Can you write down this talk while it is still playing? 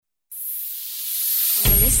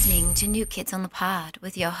listening to New Kids on the Pod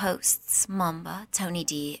with your hosts, Mamba, Tony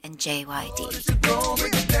D, and JYD.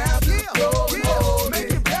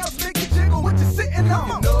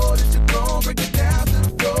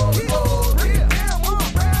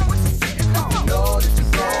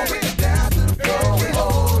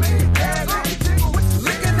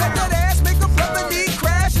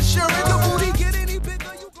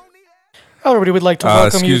 Everybody would like to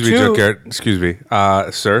welcome you to... Excuse me, Junkyard. Excuse me.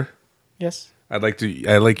 Sir? Yes? I'd like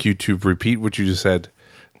you to repeat what you just said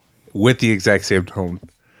with the exact same tone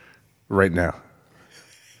right now.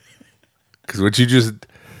 Because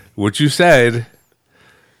what you said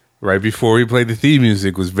right before we played the theme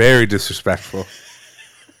music was very disrespectful.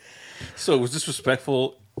 So it was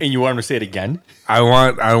disrespectful, and you want him to say it again? I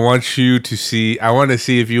want to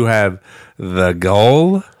see if you have the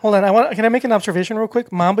goal. Hold on, can I make an observation real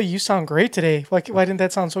quick? Mamba, you sound great today. Why didn't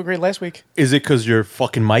that sound so great last week? Is it because your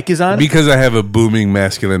fucking mic is on? Because I have a booming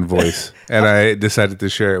masculine voice, and I decided to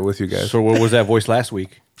share it with you guys. So what was that voice last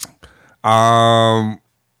week? I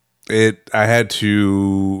had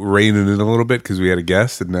to rein it in a little bit because we had a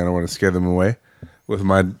guest, and I don't want to scare them away with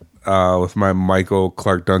my Michael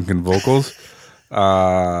Clark Duncan vocals.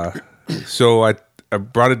 So I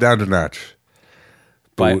brought it down to notch.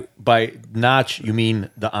 By notch, you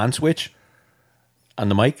mean the on switch on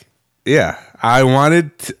the mic? Yeah,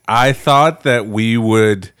 I thought that we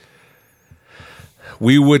would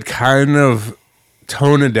kind of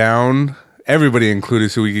tone it down, everybody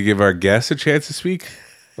included, so we could give our guests a chance to speak.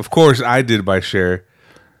 Of course, I did by share.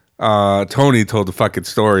 Tony told the fucking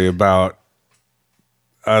story about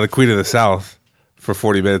the Queen of the South for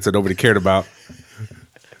 40 minutes that nobody cared about.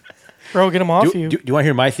 Bro, get him off you. Do you want to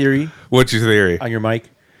hear my theory? What's your theory? On your mic?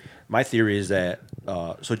 My theory is that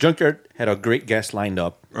so Junkyard had a great guest lined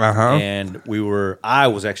up, and I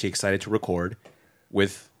was actually excited to record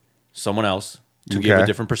with someone else to give a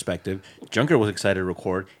different perspective. Junkyard was excited to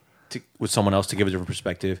record with someone else to give a different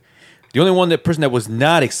perspective. The only person that was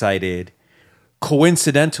not excited,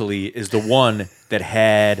 coincidentally, is the one that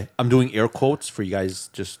had. I'm doing air quotes for you guys.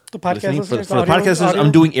 Just the podcast listening. listeners, for the podcast listeners,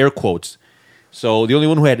 I'm doing air quotes. So the only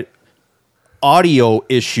one who had audio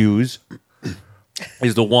issues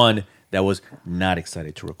is the one that was not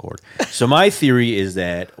excited to record. So my theory is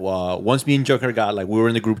that once me and Joker we were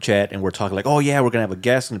in the group chat and we're talking like, oh yeah, we're gonna have a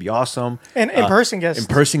guest, it's gonna be awesome. And in-person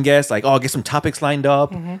guest, like, oh, get some topics lined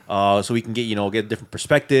up, so we can get a different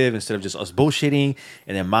perspective instead of just us bullshitting.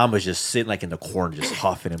 And then Mom was just sitting like in the corner, just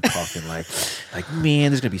huffing and puffing, like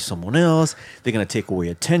man, there's gonna be someone else. They're gonna take away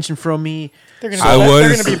attention from me. They're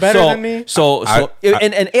gonna be better than me.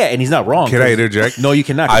 And he's not wrong. Can I interject? No, you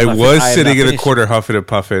cannot. I was sitting in a corner huffing and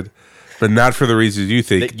puffing, but not for the reasons you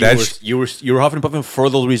think. You were huffing and puffing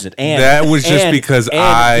for those reasons. And that was just because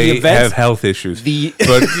I have health issues. And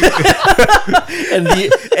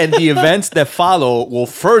the events that follow will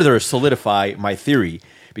further solidify my theory.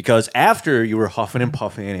 Because after you were huffing and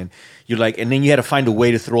puffing and you're like, and then you had to find a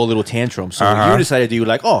way to throw a little tantrum. So you decided to do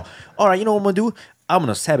like, oh, all right, you know what I'm gonna do? I'm going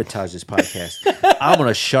to sabotage this podcast. I'm going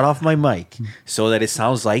to shut off my mic so that it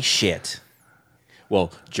sounds like shit.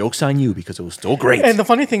 Well, joke's on you because it was still great. And the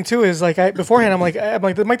funny thing too is beforehand I'm like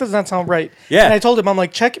the mic does not sound right. Yeah. And I told him I'm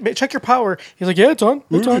like check your power. He's like, yeah, it's on.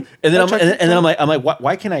 It's on. And then I'm like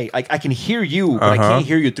why can I can hear you but I can't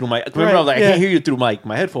hear you through my remember I was like I can't hear you through my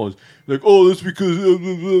headphones. Like, oh, that's because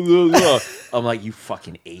I'm like, you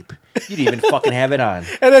fucking ape. You didn't even fucking have it on.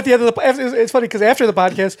 And at the end of it's funny because after the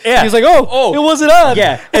podcast, he's like, it wasn't on.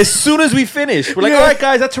 Yeah. As soon as we finished, we're like, all right,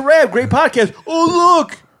 guys, that's a wrap. Great podcast. Oh,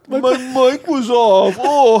 look. My mic was off.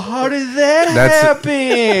 Oh, how did that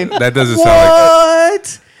happen? That doesn't sound like...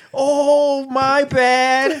 What? Oh, my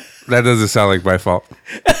bad. That doesn't sound like my fault.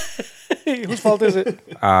 Whose fault is it?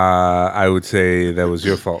 I would say that was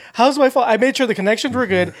your fault. How's my fault? I made sure the connections were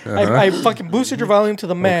good. I fucking boosted your volume to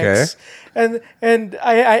the max. Okay. And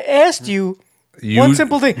I asked you one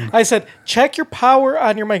simple thing. I said, check your power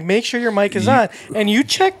on your mic. Make sure your mic is on. And you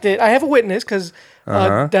checked it. I have a witness because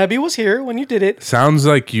Debbie was here when you did it. Sounds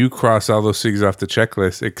like you cross all those things off the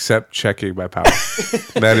checklist except checking my power.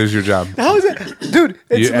 That is your job. How is it? Dude,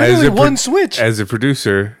 it's literally one switch. As a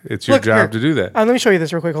producer, it's your job to do that. Let me show you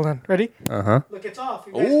this real quick. Hold on. Ready? Look, it's off.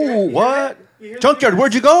 Oh, what? Junkyard,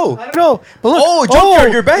 where'd you go? I don't know. But look,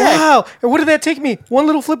 Junkyard, you're back. Wow. And what did that take me? One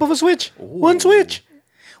little flip of a switch. Ooh. One switch.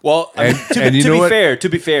 Well, to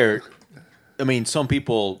be fair, I mean, some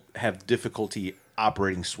people have difficulty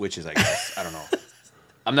operating switches, I guess. I don't know.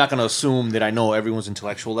 I'm not going to assume that I know everyone's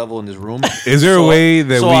intellectual level in this room. Is there a way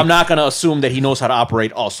that I'm not going to assume that he knows how to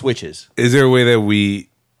operate all switches. Is there a way that we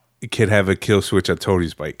could have a kill switch on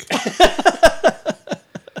Tony's bike?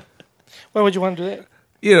 Why would you want to do that?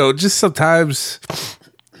 You know, just sometimes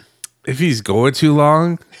if he's going too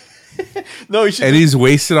long, no, you should. And he's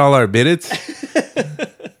wasted all our minutes.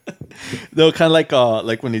 No, kind of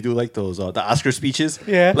like when they do like those the Oscar speeches.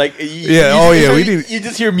 Yeah. Like We you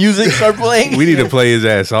just hear music start playing. need to play his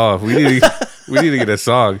ass off. We need to get a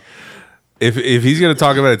song. If he's gonna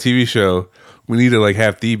talk about a TV show, we need to like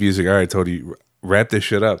have theme music. All right, Tony, wrap this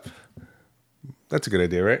shit up. That's a good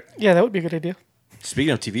idea, right? Yeah, that would be a good idea.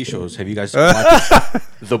 Speaking of TV shows, have you guys watched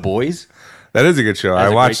The Boys? That is a good show.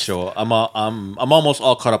 That's I watched. a great show. I'm almost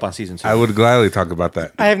all caught up on season 2. I would gladly talk about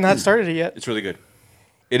that. I have not started it yet. It's really good.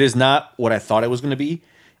 It is not what I thought it was going to be,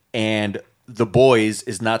 and The Boys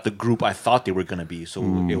is not the group I thought they were going to be. So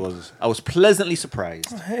I was pleasantly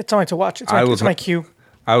surprised. It's on my to watch. It's my queue.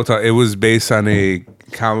 I will talk. It was based on a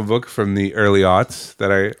comic book from the early aughts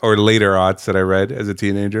or later aughts that I read as a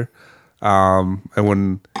teenager. And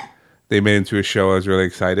when they made it into a show, I was really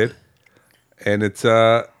excited. And it's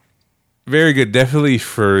very good, definitely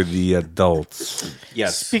for the adults.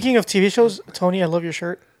 Yes. Speaking of TV shows, Tony, I love your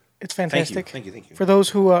shirt. It's fantastic. Thank you. For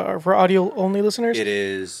those who are for audio only listeners, It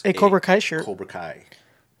is a Cobra Kai shirt. Cobra Kai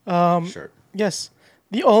shirt. Yes.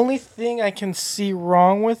 The only thing I can see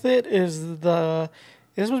wrong with it is it's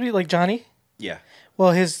supposed to be like Johnny. Yeah.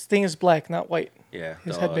 Well, his thing is black, not white. Yeah.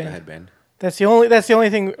 His The headband. headband. That's the only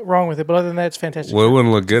thing wrong with it. But other than that, it's fantastic. Well, it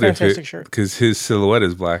wouldn't look good Fantastic shirt. because his silhouette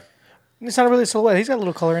is black. It's not really a silhouette. He's got a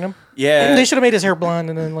little color in him. Yeah. They should have made his hair blonde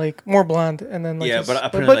and then like more blonde and then like Yeah, his- but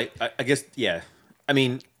apparently, I guess, yeah. I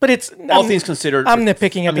mean, but it's all things considered, I'm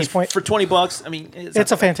nitpicking at this point. For $20, I mean,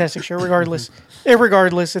 It's a fantastic shirt, regardless.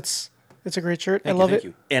 Regardless, it's a great shirt. I love it. Thank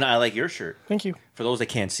you. And I like your shirt. Thank you. For those that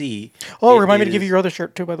can't see, Oh, it remind me to is- give you your other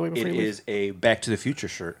shirt too, by the way. Before It you leave. is a Back to the Future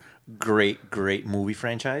shirt. Great movie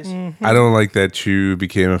franchise. I don't like that you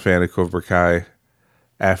became a fan of Cobra Kai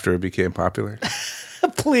after it became popular.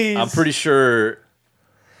 Please. I'm pretty sure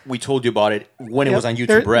we told you about it when it was on YouTube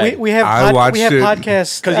There- Red. We have I watched it.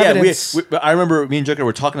 podcast Because evidence. I remember me and Joker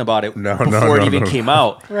were talking about it No, before it no, even no. came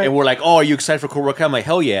out, Right. and we're like, "Oh, are you excited for Cobra Kai?" I'm like,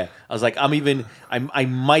 "Hell yeah!" I was like, I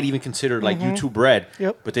might even consider like YouTube Red."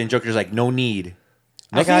 Yep. But then Joker's like, "No need,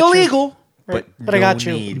 I nothing got you. illegal." Right. But But I got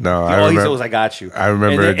you. need. No, All I he remember- said was, "I got you." I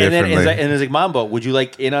remember it differently. And it's like, Mamba, would you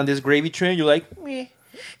like in on this gravy train? You're like, meh,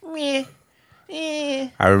 meh,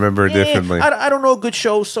 I remember it differently. I don't know a good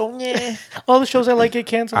show, so yeah. All the shows I like get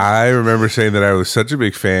canceled. I remember saying that I was such a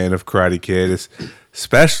big fan of Karate Kid,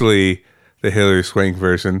 especially the Hilary Swank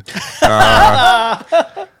version. Have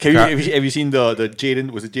you seen the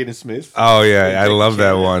Jaden? Was it Jaden Smith? Oh yeah, I love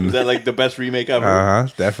that Was one. that like the best remake ever?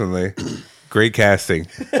 Definitely, great casting.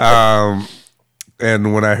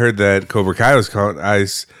 And when I heard that Cobra Kai was coming, I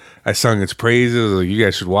sung its praises. Like, you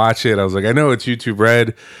guys should watch it. I was like, I know it's YouTube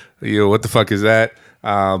Red. You know, what the fuck is that?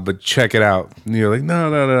 But check it out. And you're like,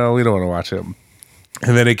 no, we don't want to watch it.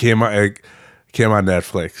 And then it came on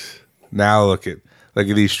Netflix. Now look at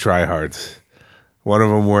these tryhards. One of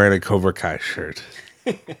them wearing a Cobra Kai shirt.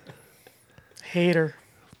 Hater.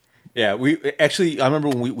 Yeah, I remember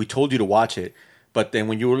when we told you to watch it, but then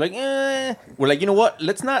when you were like, we're like, you know what?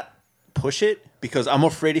 Let's not push it because I'm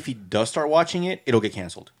afraid if he does start watching it, it'll get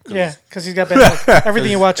canceled. Yeah, because he's got bad luck.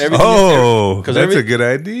 Everything he watches. everything- Oh, 'cause that's a good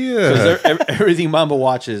idea. Everything Mamba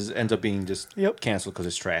watches ends up being just Yep. canceled because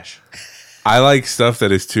it's trash. I like stuff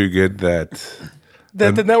that is too good that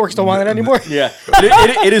that the networks don't want it anymore. Yeah,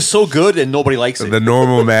 it is so good and nobody likes it. the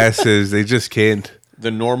normal masses, they just can't.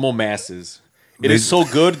 The normal masses. It is so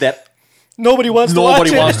good that Nobody wants to watch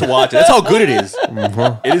nobody it. wants to watch it. That's how good it is.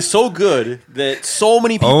 It is so good that so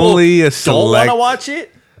many people Only a don't want select- to watch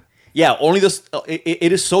it. Yeah, only this.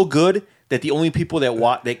 It is so good that the only people that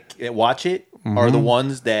watch it are the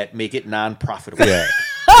ones that make it non-profitable. Yeah.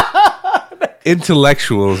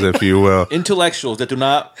 Intellectuals, if you will. Intellectuals that do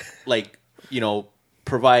not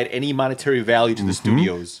provide any monetary value to the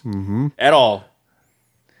studios at all,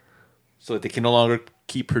 so that they can no longer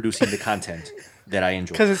keep producing the content that I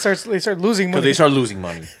enjoy. Because they start losing money. Because they start losing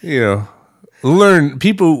money. You know,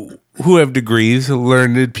 people who have degrees,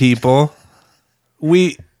 learned people.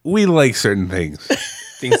 We like certain things.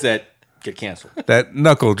 Things that get canceled. That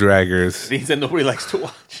knuckle draggers. Things that nobody likes to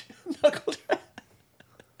watch. Knuckle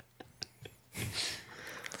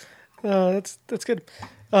That's good.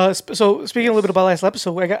 So speaking a little bit about last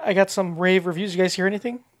episode, I got some rave reviews. You guys hear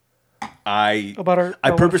anything about our I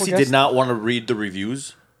wonderful purposely guest? did not want to read the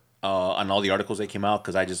reviews on all the articles that came out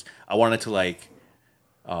because I wanted to I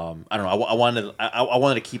don't know, I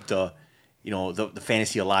wanted to keep the the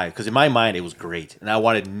fantasy alive because in my mind it was great and I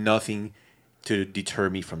wanted nothing to deter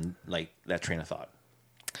me from that train of thought.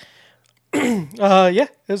 Yeah,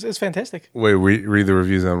 it's fantastic Wait, read the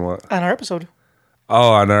reviews on what? on our episode.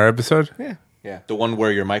 Oh, on our episode? Yeah, Yeah, the one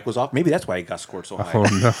where your mic was off. Maybe that's why it got scored so high. Oh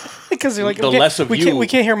no! Because they're like, The less of you- we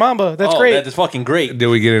can't hear Mamba. That's great. That is fucking great. Did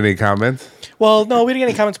we get any comments? Well, no, we didn't get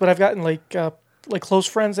any comments, but I've gotten like close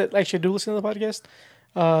friends that actually do listen to the podcast.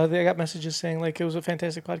 They got messages saying like it was a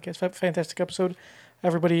fantastic podcast, fantastic episode.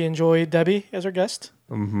 Everybody enjoyed Debbie as our guest.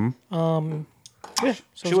 Mm-hmm. Yeah,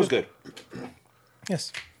 so She was good.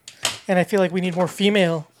 Yes, and I feel like we need more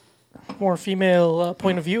female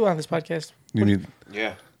point of view on this podcast. You need.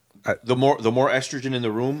 Yeah. The more estrogen in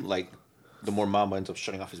the room, like the more Mamba ends up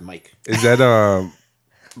shutting off his mic. Is that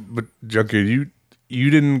But Junker, you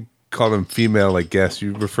didn't call them female like guests.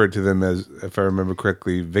 You referred to them as, if I remember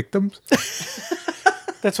correctly, victims.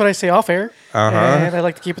 That's what I say off air, and I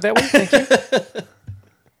like to keep it that way. Thank you.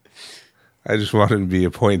 I just wanted to be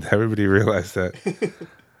a point that everybody realized that.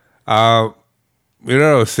 I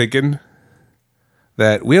was thinking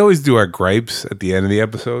that we always do our gripes at the end of the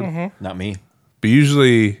episode. Mm-hmm. Not me. But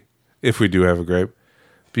usually, if we do have a gripe,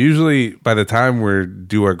 but usually by the time we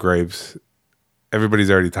do our gripes, everybody's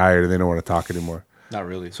already tired and they don't want to talk anymore. Not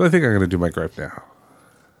really. So I think I'm going to do my gripe now.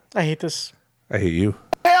 I hate this. I hate you.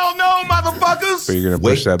 Hell no, motherfuckers! But you're going to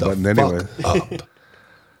push that button anyway.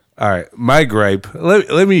 All right, my gripe.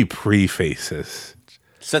 Let me preface this.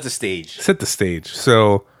 Set the stage. Set the stage.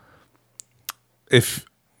 So, if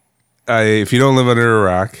you don't live under a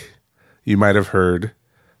rock, you might have heard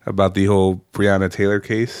about the whole Breonna Taylor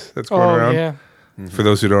case that's going around. Yeah. For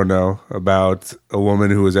those who don't know, about a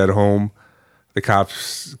woman who was at home. The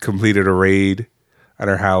cops completed a raid at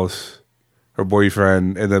her house. Her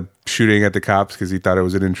boyfriend ended up shooting at the cops because he thought it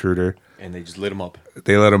was an intruder. And they just lit him up.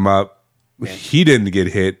 They let him up. Man. He didn't get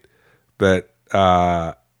hit, but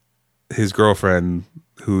his girlfriend,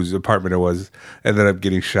 whose apartment it was, ended up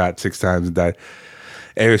getting shot 6 times and died.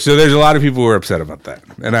 Anyway, so there's a lot of people who are upset about that,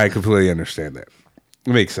 and I completely understand that.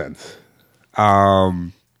 It makes sense. But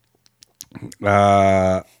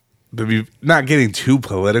not getting too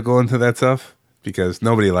political into that stuff because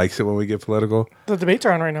nobody likes it when we get political. The debates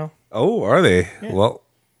are on right now. Oh, are they? Yeah. Well,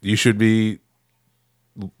 you should be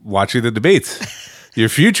watching the debates. Your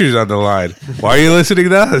future's on the line. Why are you listening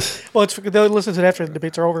to us? Well, they'll listen to it after the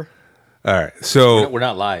debates are over. All right, so we're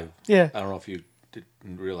not live. Yeah. I don't know if you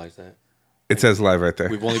didn't realize that. It says live right there.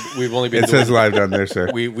 We've only been. It says live down there, sir.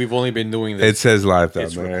 We've only been doing this. It says live down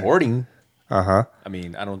it's there. Recording. I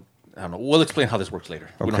mean, I don't know. We'll explain how this works later.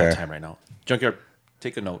 We don't have time right now. Junkyard,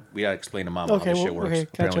 take a note. We gotta explain to Mom how this shit works. Okay,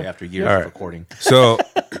 apparently, gotcha. after years of recording. So,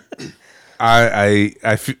 I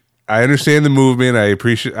understand the movement.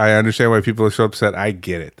 I understand why people are so upset. I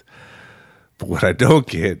get it. But what I don't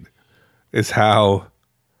get is how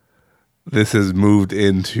this has moved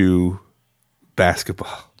into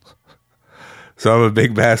basketball. So I'm a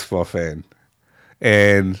big basketball fan.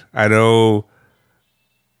 And I know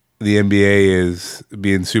the NBA is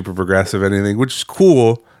being super progressive and anything, which is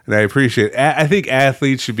cool, and I appreciate it. I think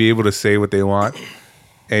athletes should be able to say what they want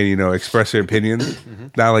and, express their opinions.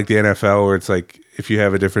 Not like the NFL where it's like, if you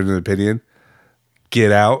have a different opinion,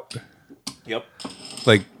 get out. Yep.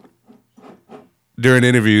 Like, during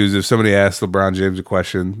interviews, if somebody asks LeBron James a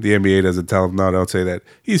question, the NBA doesn't tell him, no, don't say that.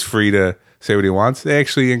 He's free to say what he wants. They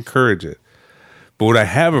actually encourage it. But what I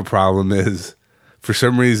have a problem is, for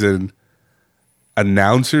some reason,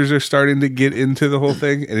 announcers are starting to get into the whole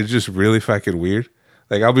thing, and it's just really fucking weird.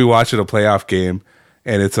 Like, I'll be watching a playoff game,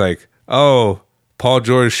 and it's like, oh, Paul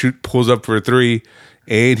George pulls up for a 3,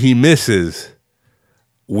 and he misses.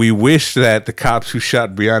 We wish that the cops who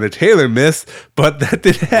shot Breonna Taylor missed, but that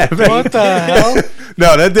didn't happen. What the hell?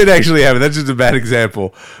 No, that didn't actually happen. That's just a bad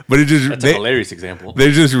example. But that's a hilarious example.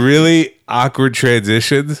 There's just really awkward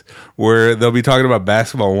transitions where they'll be talking about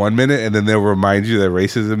basketball 1 minute, and then they'll remind you that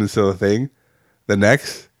racism is still a thing the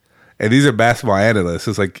next. And these are basketball analysts.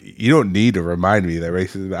 It's like, you don't need to remind me that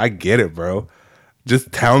racism. I get it, bro.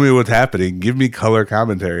 Just tell me what's happening. Give me color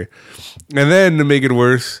commentary. And then to make it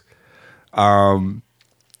worse,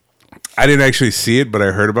 I didn't actually see it, but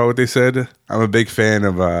I heard about what they said. I'm a big fan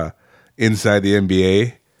of Inside the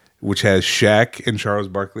NBA, which has Shaq and Charles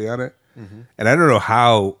Barkley on it. Mm-hmm. And I don't know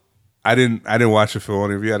how I didn't watch the full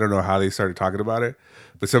interview. I don't know how they started talking about it,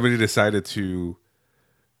 but somebody decided to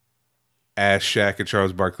ask Shaq and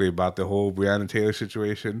Charles Barkley about the whole Breonna Taylor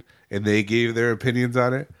situation, and they gave their opinions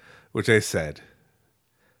on it, which I said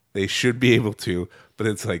they should be able to, but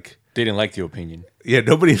it's like, they didn't like the opinion. Yeah,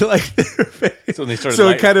 nobody liked their opinion. So they started.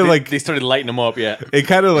 It kind of they started lighting them up. Yeah, it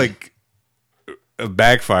kind of like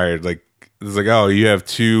backfired. Like, it's like, oh, you have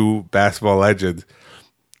 2 basketball legends,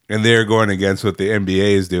 and they're going against what the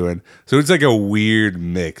NBA is doing. So it's like a weird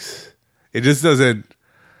mix. It just doesn't.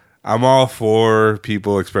 I'm all for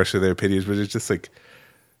people expressing their opinions, but it's just like,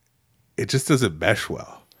 it just doesn't mesh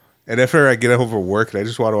well. And after I get home from work and I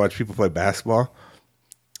just want to watch people play basketball,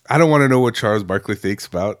 I don't want to know what Charles Barkley thinks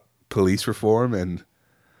about police reform and,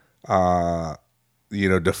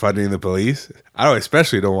 defunding the police. I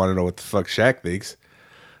especially don't want to know what the fuck Shaq thinks.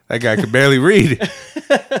 That guy can barely read.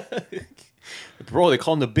 Bro, they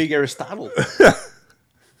call him the big Aristotle.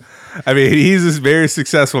 I mean, he's this very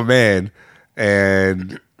successful man,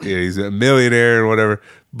 and he's a millionaire and whatever,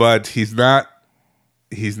 but he's not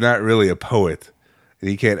really a poet, and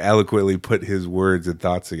he can't eloquently put his words and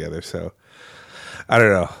thoughts together. So I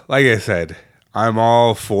don't know. Like I said, I'm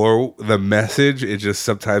all for the message. It just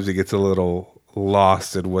sometimes it gets a little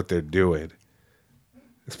lost in what they're doing,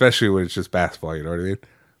 especially when it's just basketball. You know what I mean?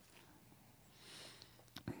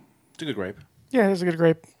 It's a good grape. Yeah, it's a good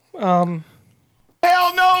grape. Hell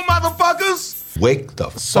no, motherfuckers! Wake the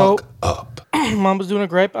fuck up. Mamba's doing a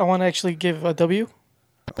grape. I want to actually give a W.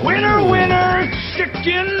 Winner, winner,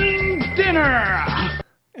 chicken dinner.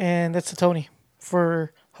 And that's to Tony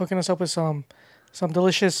for hooking us up with some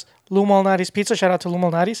delicious Lou Malnati's pizza. Shout out to Lou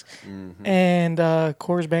Malnati's. Mm-hmm. And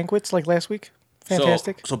Coors Banquets like last week.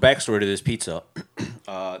 Fantastic. So backstory to this pizza.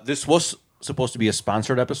 This was supposed to be a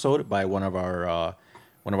sponsored episode by one of our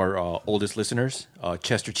oldest listeners,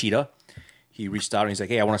 Chester Cheetah. He reached out and he's like,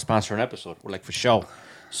 "Hey, I want to sponsor an episode." We're like, "For sure."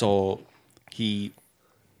 So he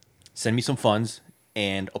sent me some funds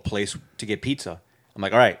and a place to get pizza. I'm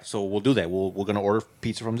like, "All right, so we'll do that. We're gonna order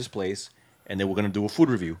pizza from this place, and then we're gonna do a food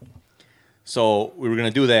review." So we were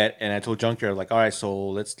gonna do that, and I told Junkyard, like, "All right, so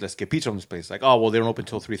let's get pizza from this place." Like, "Oh, well, they don't open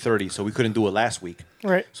until 3:30, so we couldn't do it last week."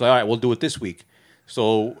 Right. So all right, we'll do it this week.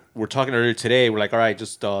 So we're talking earlier today. We're like, "All right,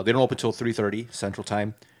 just they don't open until 3:30 Central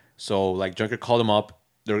Time." So like, Junkyard called them up.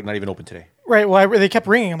 They're not even open today. Right. Well, they kept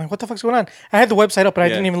ringing. I'm like, what the fuck's going on? I had the website up, but I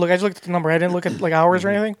didn't even look. I just looked at the number. I didn't look at like hours or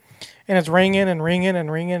anything. And it's ringing and ringing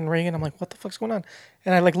and ringing and ringing. I'm like, what the fuck's going on?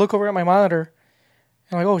 And I like look over at my monitor.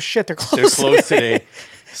 And I'm like, oh shit, they're closed. They're closed today.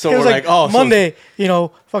 So we're like, oh, Monday,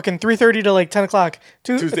 fucking 3:30 to like 10 o'clock.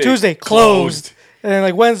 Tuesday closed. And then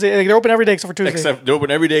like Wednesday, like, they're open every day except for Tuesday. They're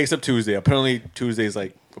open every day except Tuesday. Apparently Tuesday is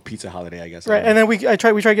like a pizza holiday, I guess. Right. And then we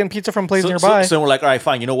tried getting pizza from places nearby. So we're like, all right,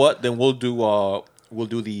 fine. You know what? Then we'll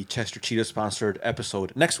do the Chester Cheetah sponsored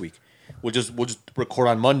episode next week. We'll just record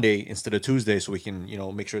on Monday instead of Tuesday, so we can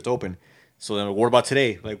make sure it's open. So then, what about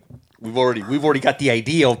today? Like we've already got the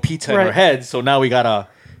idea of pizza in our heads, so now we gotta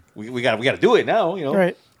do it now.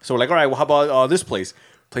 Right. So we're like, all right, well, how about this place?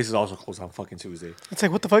 Place is also closed on fucking Tuesday. It's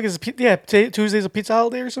like, what the fuck is Tuesday's a pizza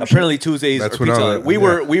holiday or something? Apparently Tuesdays are pizza holiday.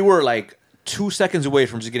 We were like 2 seconds away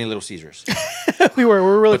from just getting Little Caesars. we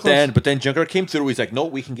were really close. But then Junker came through. He's like, no,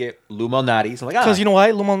 we can get Lou Malnati's. I'm like, because you know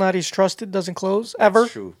why? Lou Malnati's trusted, doesn't close ever.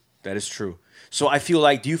 That's true. That is true. So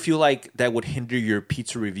do you feel like that would hinder your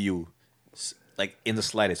pizza review, like in the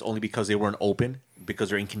slightest, only because they weren't open, because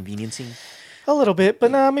they're inconveniencing? A little bit,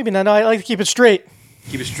 but maybe not. No, I like to keep it straight.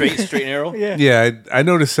 Keep it straight and narrow? Yeah, I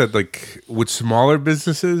noticed that like with smaller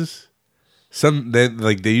businesses,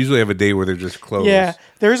 they usually have a day where they're just closed. Yeah,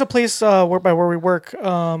 there is a place where we work.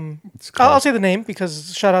 I'll say the name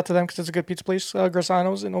because shout out to them because it's a good pizza place,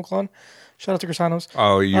 Grasano's in Oakland. Shout out to Grasano's.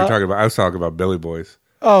 Oh, I was talking about Billy Boys.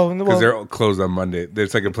 Oh, because they're closed on Monday.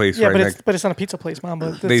 There's like a place right next. But it's not a pizza place, Mom.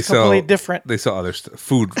 But it's completely different. They sell other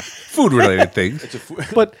food related things.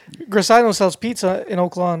 But Grasano sells pizza in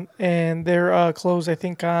Oakland, and they're closed. I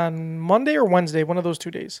think on Monday or Wednesday, one of those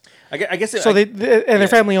 2 days. I guess. They're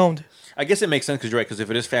family owned. I guess it makes sense because you're right. Because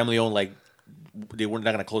if it is family owned, like they were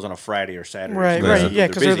not going to close on a Friday or Saturday. Right. Yeah,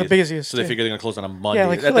 because they're the busiest. So they figure they're going to close on a Monday.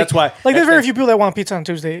 Yeah, that's why. Like there's very few people that want pizza on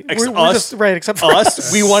Tuesday. Except for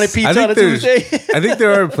us. We wanted pizza on a Tuesday. I think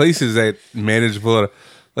there are places that manage to pull it.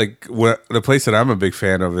 Like the place that I'm a big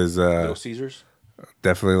fan of is Little Caesars.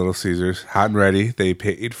 Definitely Little Caesars. Hot and Ready. They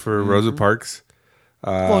paid for Rosa Parks.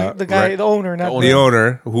 The guy, the owner, not the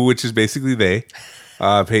owner, which is basically they,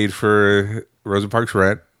 paid for Rosa Parks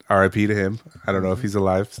rent. R.I.P. to him. I don't know if he's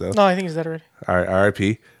alive still. No, I think he's dead already. All right,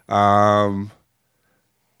 R.I.P.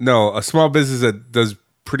 No, a small business that does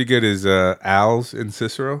pretty good is Al's in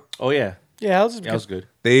Cicero. Oh yeah, Al's good.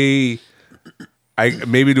 Maybe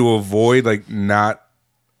to avoid like not.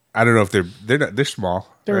 I don't know if they're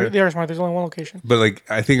small. They are small. There's only one location. But like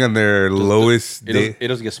I think on their lowest, it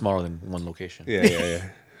doesn't get smaller than one location. Yeah.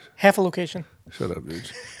 Half a location. Shut up,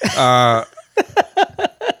 bitch.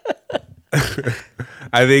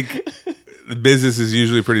 I think the business is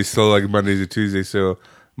usually pretty slow, like Mondays or Tuesdays. So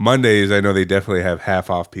Mondays, I know they definitely have half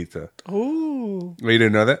off pizza. Ooh, you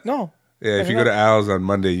didn't know that? No. Yeah, if you go to Al's on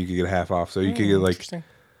Monday, you can get half off. So you can get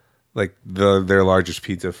like their largest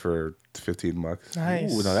pizza for $15.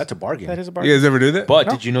 Nice. Ooh, no, that's a bargain. That is a bargain. You guys ever do that? But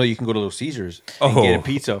did you know you can go to Little Caesars and get a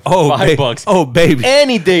pizza for $5? Oh, baby,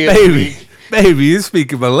 any day of the week. Baby, you're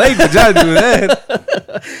speaking my language. I do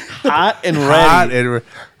that. Hot and ready. Hot and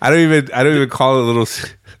I don't even call it little.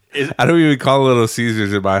 I don't even call Little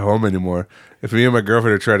Caesars in my home anymore. If me and my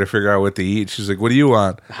girlfriend are trying to figure out what to eat, she's like, "What do you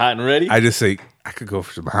want?" Hot and ready. I just say, "I could go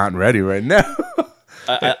for some hot and ready right now."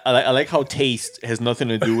 I like how taste has nothing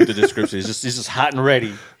to do with the description. It's just hot and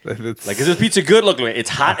ready. Like, is this pizza good? Look, it's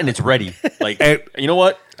hot and it's ready. Like, and, you know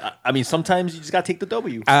what? I mean, sometimes you just gotta take the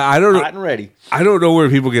W. I don't know. Hot and ready. I don't know where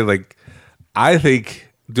people get like. I think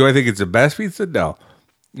it's the best pizza? No,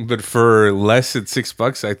 but for less than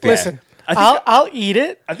 $6, I think. Listen, I'll eat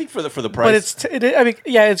it. I think for the price, but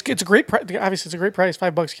it's a great price. Obviously, it's a great price.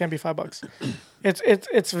 $5 can't be $5.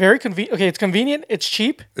 It's very convenient. Okay, it's convenient. It's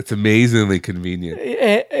cheap. It's amazingly convenient.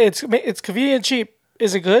 It's convenient, cheap.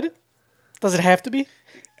 Is it good? Does it have to be?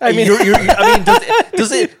 I mean,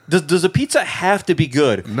 does a pizza have to be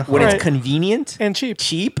good when it's convenient and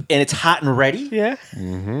cheap, and it's hot and ready? Yeah.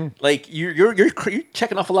 Mm-hmm. Like you're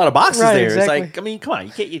checking off a lot of boxes there. Exactly. It's like, I mean, come on,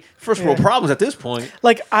 you can't eat first world problems at this point.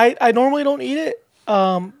 Like I normally don't eat it,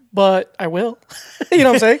 but I will. You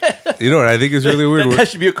know what I'm saying? You know what I think is really weird? That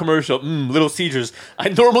should be a commercial. Little Caesars. I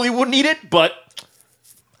normally wouldn't eat it, but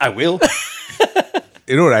I will.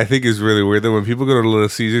 You know what I think is really weird? That when people go to Little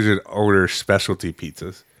Caesars and order specialty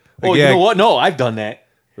pizzas. Like, you know what? No, I've done that.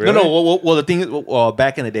 Really? No. Well, the thing is,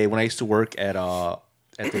 back in the day when I used to work at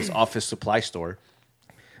this office supply store,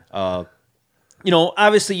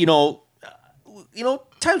 obviously,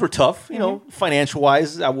 times were tough. Financial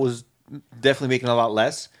wise, I was definitely making a lot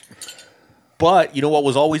less. But you know what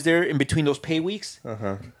was always there in between those pay weeks?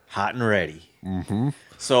 Hot and ready. Mm-hmm.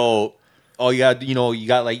 So, you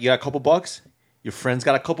got a couple bucks. Your friend's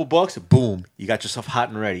got a couple bucks. Boom, you got yourself hot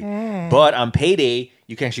and ready. But on payday,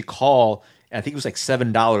 you can actually call. And I think it was like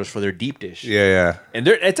 $7 for their deep dish. Yeah. And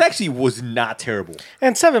it actually was not terrible.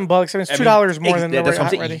 And $7, I mean, it's $2 more than the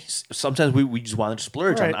hot ready. Sometimes we just wanted to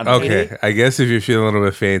splurge on okay, payday. I guess if you're feeling a little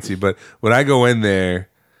bit fancy, but when I go in there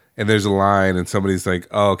and there's a line and somebody's like,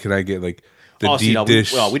 "Oh, can I get like the deep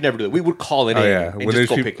dish?" We'd never do it. We would call it in and when just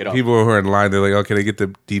go there's pick it up. People who are in line, they're like, "Oh, can I get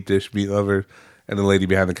the deep dish meat lover?" And the lady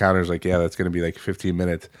behind the counter is like, "Yeah, that's going to be like 15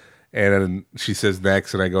 minutes." And then she says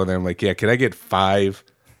next, and I go there. I'm like, "Yeah, can I get 5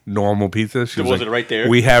 normal pizzas?" She was like, it right there?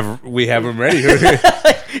 We have them ready. We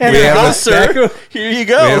have a stack. Here you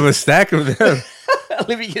go. We have a stack of them.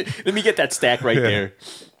 let me get that stack right there.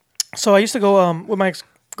 So I used to go with my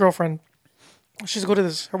ex-girlfriend. She used to go to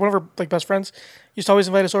this. One of her like best friends used to always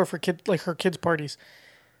invite us over for her kids' parties.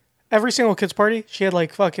 Every single kids' party, she had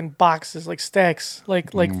like fucking boxes, like stacks, like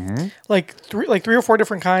 3 or 4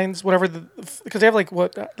 different kinds, whatever. Because they have like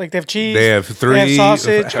they have cheese. They have 3 they have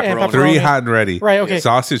sausage and pepperoni. 3 hot and ready. Right. Okay.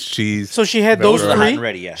 Sausage, cheese. So she had those 3. Hot and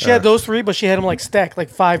ready, yeah. She had those 3, but she had them like stacked, like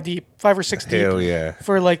 5 deep, 5 or 6 deep. Hell yeah!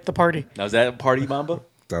 For like the party. Now is that a party, Mamba?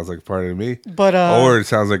 Sounds like a party to me. But or it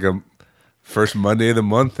sounds like a first Monday of the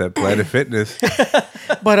month at Planet Fitness.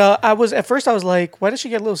 But I was like, why does she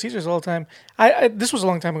get Little Caesars all the time? This was a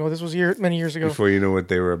long time ago. This was many years ago. Before you knew what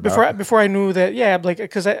they were about. Before I knew that, yeah, like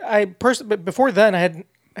because but before then I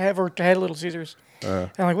had Little Caesars. And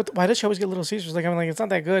I'm like, why does she always get Little Caesars? Like I'm like, it's not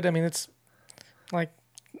that good. I mean, it's like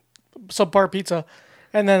subpar pizza.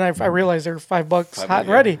 And then I realized they're $5 hot and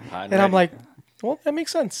ready. I'm like, well, that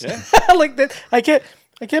makes sense. Yeah. Like that, I can't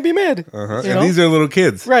be mad. And these are little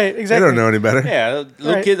kids, right? Exactly. They don't know any better. Yeah,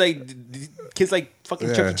 little kids like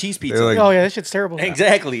fucking Chuck E. Cheese pizza. Like, oh yeah, that shit's terrible.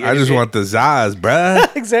 Exactly. I just want the Zaz,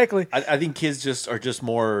 bruh. Exactly. I think kids are just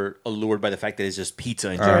more allured by the fact that it's just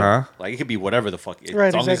pizza in general. Like it could be whatever the fuck.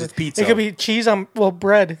 As long as it's pizza. It could be cheese on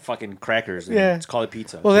bread. Fucking crackers. Yeah. Let's call it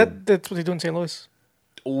pizza. Well, that's what they do in St. Louis.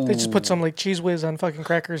 Ooh. They just put some like cheese whiz on fucking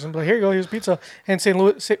crackers and be like, here you go, here's pizza. And St.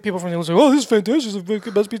 Louis people from St. Louis are like, oh, this is fantastic. This is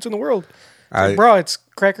the best pizza in the world. Like, bro, it's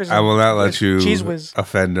crackers. And I will not let you cheese whiz.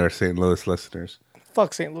 offend our St. Louis listeners.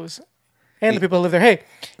 Fuck St. Louis. And the people that live there. Hey,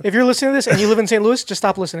 if you're listening to this and you live in St. Louis, just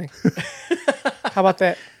stop listening. How about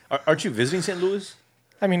that? Aren't you visiting St. Louis?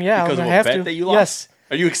 I mean, yeah, because I of a have bet to. That you lost? Yes.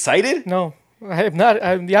 Are you excited? No, I am not.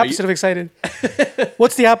 I'm the opposite of excited.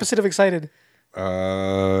 What's the opposite of excited?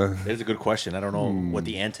 That is a good question. I don't know what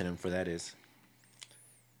the antonym for that is.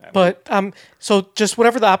 But so just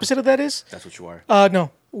whatever the opposite of that is. That's what you are. No,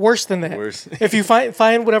 worse than that. Worse. If you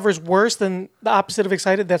find whatever's worse than the opposite of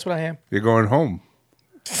excited, that's what I am. You're going home.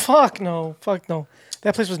 Fuck no.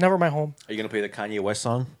 That place was never my home. Are you gonna play the Kanye West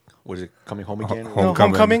song? What is it? Coming home again? No,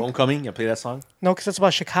 Homecoming. Homecoming. You play that song? No, because that's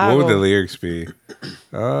about Chicago. What would the lyrics be?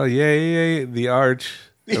 Oh yeah, the arch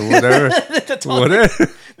or whatever.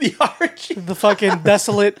 Whatever. The arch. The fucking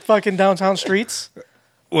desolate fucking downtown streets.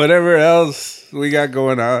 Whatever else we got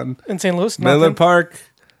going on In St. Louis? Miller Nothing. Park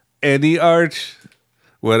and the arch.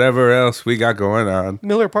 whatever else we got going on.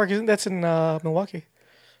 Miller Park, isn't that's in Milwaukee?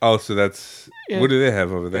 Oh, so that's what do they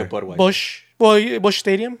have over there? Budweiser. Busch. Well, Busch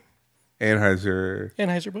Stadium.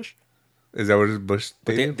 Anheuser-Busch. Is that what it is? Busch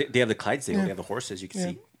But Stadium? they have the Clydesdale. They have the horses. You can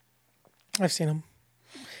see. I've seen them.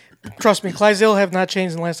 Trust me, Clydesdale have not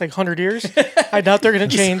changed in the last 100 years. I doubt they're going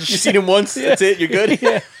to change. You seen him once. That's it. You're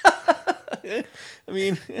good. I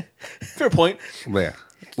mean, fair point. Yeah.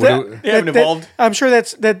 They haven't evolved. I'm sure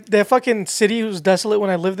that fucking city was desolate when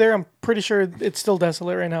I lived there. I'm pretty sure it's still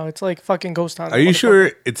desolate right now. It's like fucking ghost town. Are you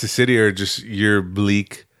sure it's a city or just your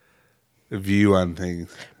bleak view on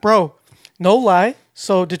things? Bro, no lie.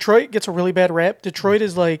 So Detroit gets a really bad rap. Detroit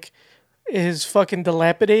is fucking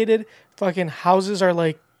dilapidated. Fucking houses are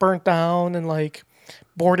like burnt down and like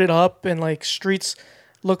boarded up, and like streets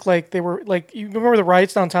look like they were like, you remember the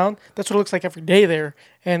riots downtown? That's what it looks like every day there.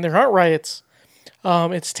 And there aren't riots.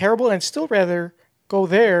 It's terrible, and I'd still rather go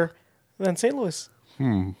there than St. Louis.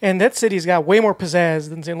 And that city's got way more pizzazz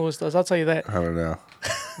than St. Louis does. I'll tell you that. I don't know.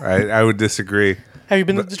 I would disagree. Have you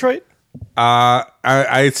been to Detroit?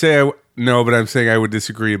 I'd say no, but I'm saying I would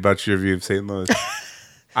disagree about your view of St. Louis.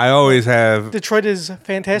 I always have. Detroit is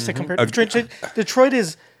fantastic compared to Detroit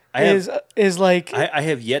is like. I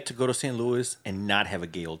have yet to go to St. Louis and not have a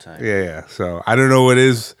gay old time. Yeah. So I don't know what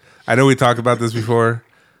is. I know we talked about this before.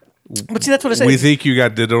 But see, that's what I say. We think you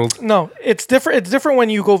got diddled. No, it's different. It's different when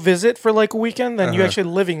you go visit for like a weekend than you actually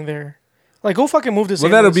living there. Like, go fucking move to St.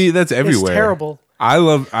 Louis. That's everywhere. It's terrible. I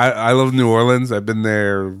love New Orleans. I've been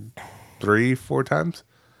there 3-4 times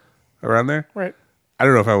around there. Right. I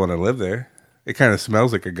don't know if I want to live there. It kind of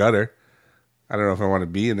smells like a gutter. I don't know if I want to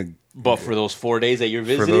be in a. But for those 4 days that you're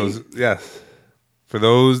visiting, for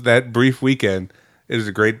those that brief weekend, it is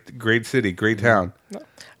a great city, great town. No,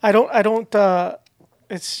 I don't.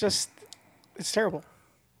 It's terrible.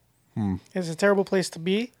 It's a terrible place to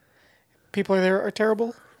be. People there are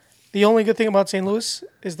terrible. The only good thing about St. Louis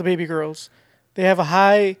is the baby girls. They have a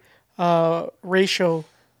high ratio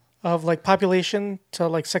of like population to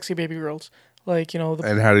like sexy baby girls. Like,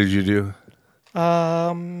 And how did you do?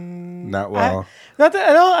 Not well.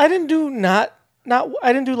 I didn't do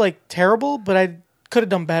like terrible, but I could have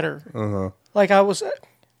done better. Like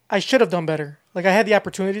I should have done better. Like, I had the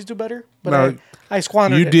opportunity to do better, but I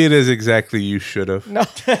squandered it. You did as exactly you should have. No.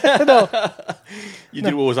 You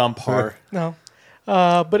did what was on par. No.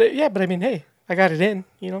 But I mean, hey, I got it in.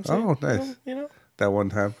 You know what I'm saying? Oh, nice. That one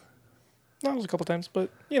time? No, it was a couple times, but,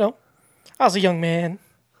 I was a young man.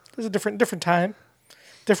 It was a different time.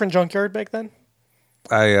 Different junkyard back then.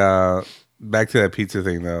 Back to that pizza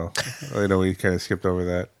thing, though. I know we kind of skipped over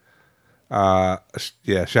that.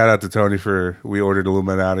 Shout out to Tony we ordered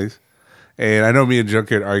Illuminati's. And I know me and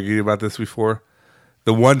Junkyard argued about this before.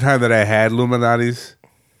 The one time that I had Illuminati's,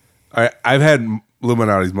 I've had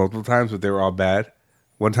Illuminati's multiple times, but they were all bad.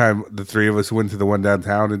 One time, the three of us went to the one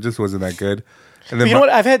downtown. It just wasn't that good. And then you know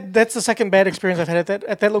what? That's the second bad experience I've had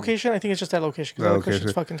at that location. I think it's just that location because that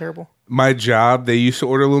location's fucking terrible. My job, they used to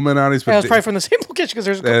order Illuminati's, but it was probably from the same location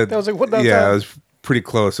because that was like what downtown. Yeah, it was pretty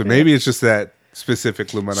close. So maybe it's just that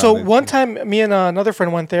specific Illuminati. So one time, me and another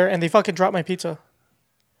friend went there, and they fucking dropped my pizza.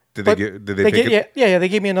 Did they pick it? Yeah. They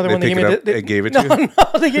gave me another one. They gave it to you?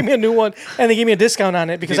 No, they gave me a new one, and they gave me a discount on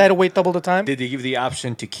it because I had to wait double the time. Did they give you the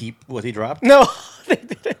option to keep what they dropped? No, they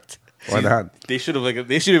didn't. Why not? They should have at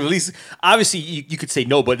least. Obviously, you could say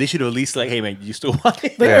no, but they should have at least hey man, you still want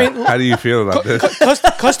it? How do you feel about this?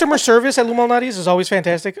 Customer service at Illuminati's is always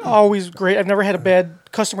fantastic, always great. I've never had a bad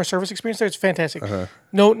customer service experience there. It's fantastic.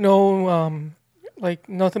 No, nothing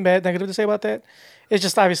negative to say about that. It's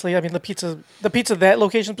just obviously, I mean, the pizza that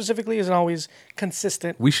location specifically isn't always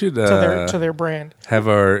consistent. We should to their brand. Have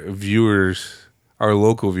our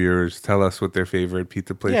local viewers, tell us what their favorite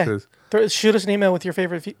pizza place is. Shoot us an email with your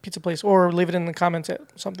favorite pizza place, or leave it in the comments at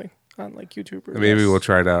something on like YouTube. Maybe we'll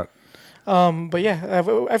try it out. But yeah,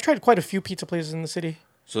 I've tried quite a few pizza places in the city.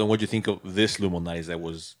 So then, what do you think of this Illuminati's that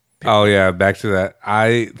was? Oh yeah, back to that.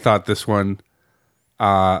 I thought this one.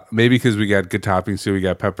 Maybe because we got good toppings too. We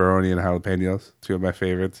got pepperoni and jalapenos, two of my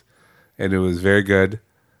favorites, and it was very good.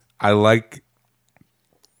 I like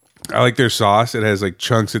their sauce. It has like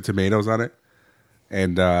chunks of tomatoes on it,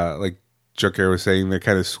 and like Joker was saying, they're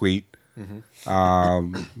kind of sweet.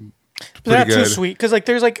 But they're not too sweet because like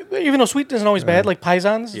there's like, even though sweet isn't always bad, like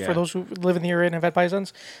Paisans for those who live in the area and have had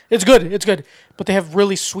Paisans, it's good. But they have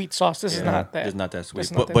really sweet sauce. This is not that. It's not that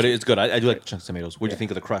sweet, but it's good. I do like chunks of tomatoes. What do you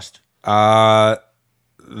think of the crust?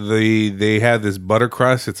 They have this butter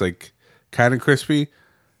crust. It's like kind of crispy.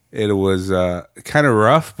 It was kind of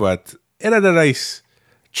rough, but it had a nice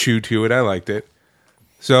chew to it. I liked it.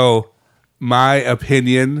 So my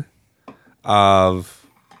opinion of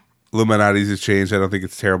Illuminati's has changed. I don't think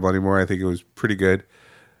it's terrible anymore. I think it was pretty good.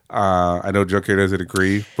 I know Junkyard doesn't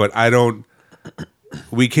agree, but I don't.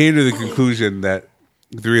 We came to the conclusion that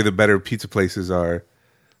 3 of the better pizza places are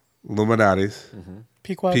Illuminati's,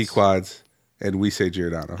 Pequod's, and we say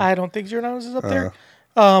Giordano. I don't think Giordano's is up there.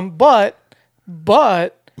 But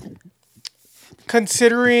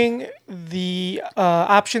considering the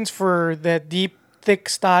options for that deep, thick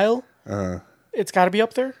style, it's got to be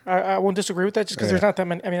up there. I won't disagree with that just because there's not that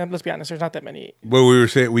many. I mean, let's be honest, there's not that many. Well, we were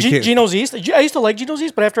saying we can't. Gino's East. I used to like Gino's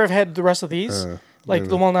East, but after I've had the rest of these, like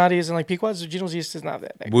the Malnati's and like Pequod's, Gino's East is not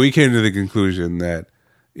that big. But we came to the conclusion that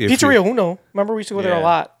Pizzeria Uno. Remember, we used to go there a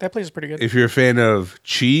lot. That place is pretty good. If you're a fan of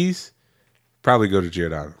cheese, probably go to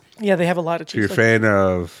Giordano. Yeah, they have a lot of cheese. If you're a fan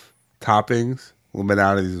of toppings,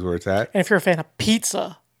 Illuminati's is where it's at. And if you're a fan of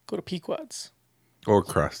pizza, go to Pequod's. Or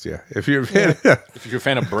crust, yeah. If you're a fan, if you're a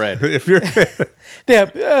fan of bread, if you're a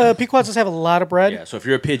fan, Pequod's does have a lot of bread. Yeah, so if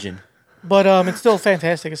you're a pigeon, but it's still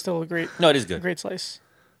fantastic. It's still a great. No, it is good. A great slice.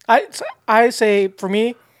 I say for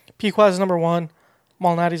me, Pequod's is number 1,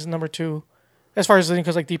 Malnati's is number 2, as far as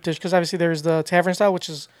because like deep dish. Because obviously there's the tavern style, which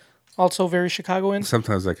is also very Chicagoan.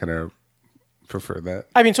 Sometimes I kind of prefer that.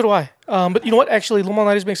 I mean, so do I. But you know what? Actually,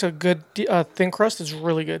 Malnati's makes a good thin crust. It's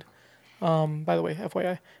really good. By the way,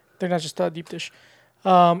 FYI, they're not just deep dish.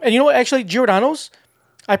 And you know what? Actually, Giordano's,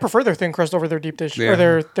 I prefer their thin crust over their deep dish or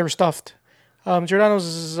their stuffed.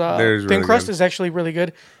 Giordano's thin really crust good. is actually really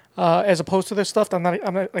good, as opposed to their stuffed. I'm not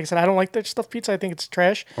like I said, I don't like their stuffed pizza. I think it's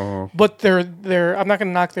trash. But they're I'm not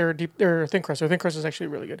gonna knock their thin crust. Their thin crust is actually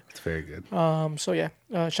really good. It's very good. So yeah,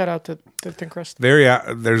 shout out to the thin crust.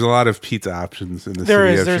 There's a lot of pizza options in the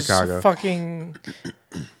city of Chicago. Fucking,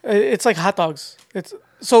 it's like hot dogs. It's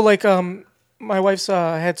so like my wife's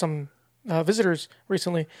had some visitors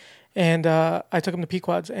recently, and I took them to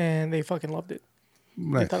Pequod's, and they fucking loved it.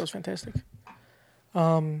 Nice. They thought it was fantastic.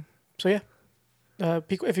 So yeah,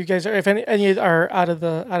 if you guys are, if any are out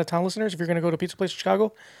of town listeners, if you're gonna go to a pizza place in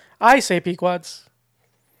Chicago, I say Pequod's.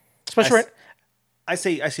 Especially I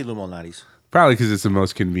say Lou Malnati's. Probably because it's the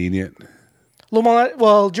most convenient.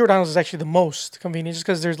 Well, Giordano's is actually the most convenient, just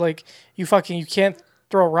because there's like you can't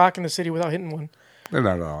throw a rock in the city without hitting one. They're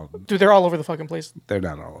not all. Dude, they're all over the fucking place. They're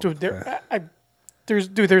not all. Dude,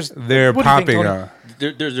 there's. They're popping up.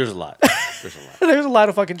 There's a lot. There's a lot. There's a lot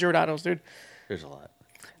of fucking Giordano's, dude. There's a lot.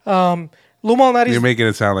 Lou Malnati's. You're making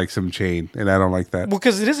it sound like some chain, and I don't like that. Well,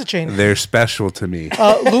 because it is a chain. They're special to me.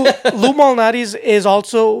 Lou Malnati's is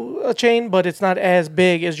also a chain, but it's not as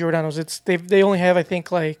big as Giordano's. They only have, I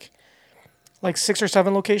think, like 6 or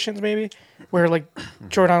 7 locations maybe, where like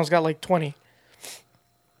Giordano's got like 20,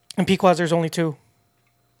 and Pequod's there's only 2.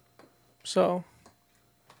 So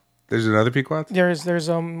there's another Pequod's? There's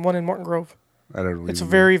one in Morton Grove. I don't. It's a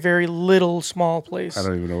very, very little small place. I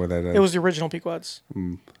don't even know where that is. It was the original Pequod's.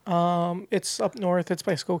 It's up north. It's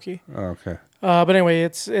by Skokie. Oh, okay. But anyway,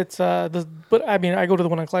 but I mean, I go to the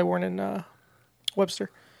one on Clybourne and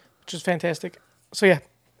Webster, which is fantastic. So yeah,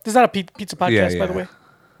 this is not a pizza podcast, by the way.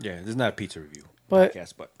 Yeah, this is not a pizza review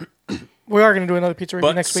podcast, but we are going to do another pizza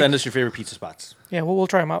review next week. Send us your favorite pizza spots. Yeah, we'll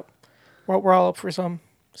try them out. We're all up for some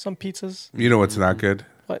pizzas. You know what's not good?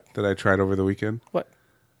 What? That I tried over the weekend? What?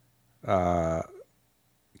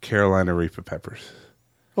 Carolina Reaper peppers.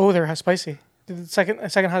 Oh, they're spicy. The second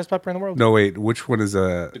hottest pepper in the world. No, wait. Which one is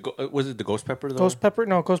was it the ghost pepper? Though? Ghost pepper?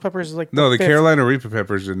 No, ghost pepper is like the fifth. Carolina Reaper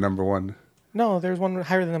peppers are number 1. No, there's one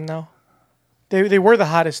higher than them now. They were the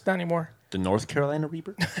hottest, not anymore. The North Carolina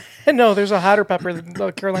Reaper? No, there's a hotter pepper than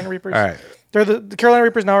the Carolina Reapers. All right. They're the Carolina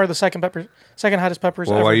Reapers now are the second hottest peppers.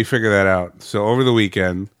 Well, ever. while you figure that out, so over the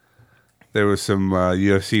weekend there was some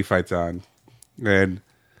UFC fights on, and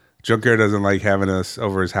Junkyard doesn't like having us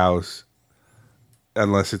over his house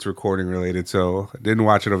unless it's recording related, so I didn't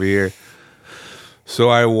watch it over here. So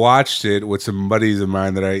I watched it with some buddies of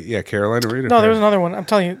mine Carolina Reaper. No, there was another one. I'm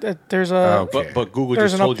telling you, there's a. Okay. But Google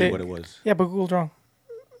just told you what it was. Yeah, but Google's wrong.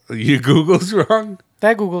 You Google's wrong?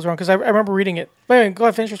 That Google's wrong because I remember reading it. But anyway, go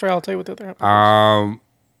ahead, finish your story. I'll tell you what the other happened.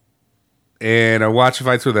 And I watched the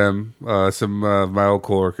fights with them. Some of my old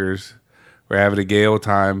coworkers were having a gay old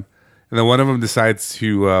time, and then one of them decides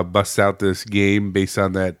to bust out this game based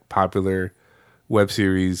on that popular web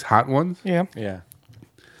series Hot Ones. Yeah. Yeah.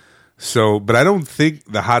 So, but I don't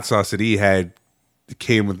think the hot sauce that he had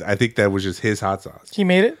came with. I think that was just his hot sauce. He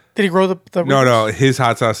made it. Did he grow the? No. His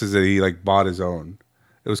hot sauce is that he bought his own.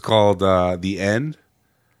 It was called The End,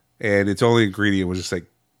 and its only ingredient was just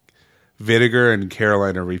vinegar and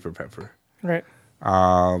Carolina Reaper pepper. Right.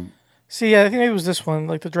 See, yeah, I think it was this one,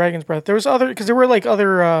 like the Dragon's Breath. There was other because there were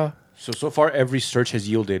other So far, every search has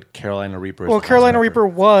yielded Carolina Reaper. Well, Carolina Reaper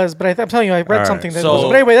was, but I'm telling you, I read something that was.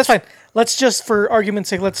 But anyway, that's fine. Let's just, for argument's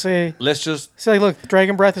sake, say, look,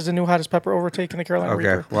 Dragon Breath is the new hottest pepper, overtaking the Carolina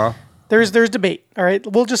Reaper. Okay, well, there's debate. All right,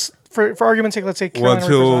 we'll just for argument's sake, let's say Carolina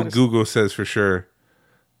Reaper. Well, until Google says for sure.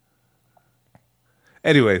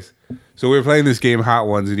 Anyways, so we were playing this game, Hot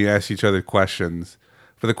Ones, and you asked each other questions.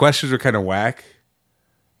 But the questions were kind of whack.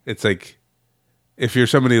 It's like, if you're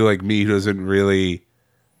somebody like me who doesn't really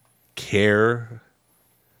care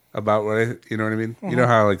about you know what I mean? Mm-hmm. You know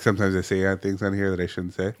how like sometimes I say things on here that I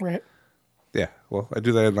shouldn't say? Right. Yeah, well, I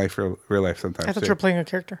do that in real life sometimes. I thought you were playing a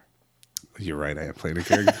character. You're right, I am playing a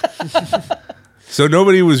character. So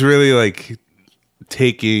nobody was really like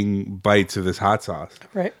taking bites of this hot sauce.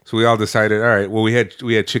 Right. So we all decided, all right, well, we had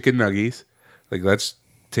chicken nuggies. Like, let's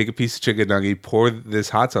take a piece of chicken nugget, pour this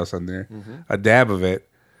hot sauce on there, a dab of it,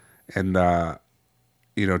 and,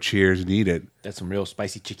 cheers and eat it. That's some real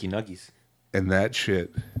spicy chicken nuggies. And that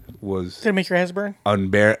shit was... Did it make your ass burn?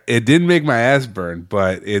 It didn't make my ass burn,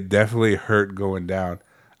 but it definitely hurt going down.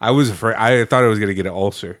 I was afraid. I thought I was going to get an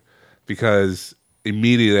ulcer because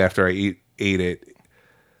immediately after I ate it,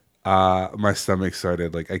 my stomach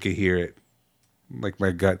started, like, I could hear it. Like,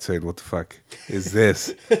 my gut saying, what the fuck is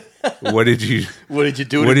this? What did you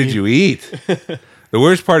do? What did you eat? The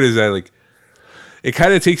worst part is that, like, it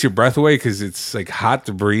kind of takes your breath away because it's, like, hot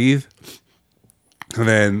to breathe. And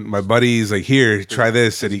then my buddy's like, here, try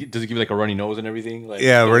this. Does it give you like a runny nose and everything? Like,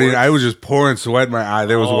 yeah, I was just pouring sweat in my eye.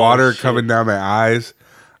 There was water coming down my eyes.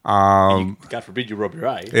 God forbid you rub your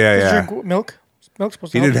eye. Yeah. Drink milk? Milk's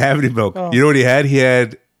supposed to He didn't have any milk. Oh. You know what he had?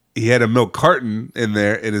 He had a milk carton in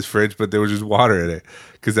there in his fridge, but there was just water in it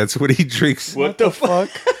because that's what he drinks. What the fuck?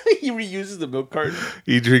 He reuses the milk carton.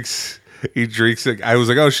 He drinks. Like, I was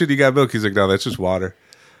like, oh shit, you got milk? He's like, no, that's just water.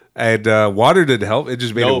 And water didn't help. It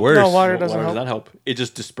just made it worse. No, water does not help. It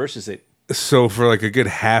just disperses it. So for like a good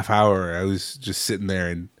half hour, I was just sitting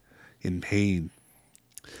there in pain.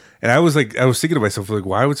 And I was thinking to myself, like,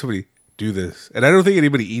 why would somebody do this? And I don't think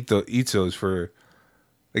anybody eats those for,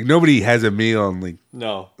 like, nobody has a meal and like,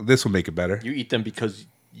 no, this will make it better. You eat them because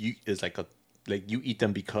you eat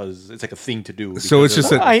them because it's like a thing to do. So it's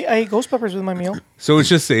just I eat ghost peppers with my meal. So it's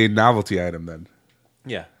just a novelty item then.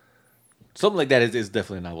 Yeah. Something like that is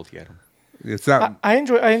definitely a novelty item. It's not. I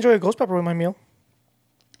enjoy a ghost pepper with my meal.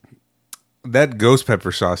 That ghost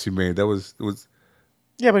pepper sauce you made, it was.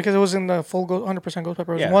 Yeah, because it wasn't the full 100% ghost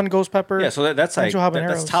pepper. It was one ghost pepper. Yeah, so that's like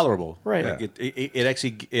that's tolerable. Right. Like it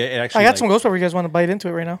actually. I got some ghost pepper. You guys want to bite into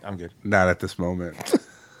it right now? I'm good. Not at this moment.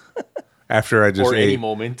 After I just ate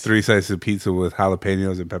 3 slices of pizza with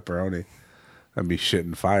jalapenos and pepperoni, I'd be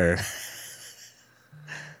shitting fire.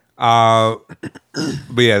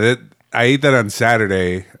 But yeah, I ate that on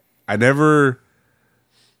Saturday. It never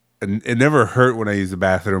hurt when I used the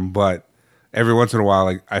bathroom, but every once in a while,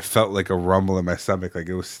 like, I felt like a rumble in my stomach. Like,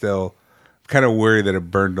 it was still kind of worried that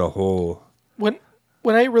it burned a hole. When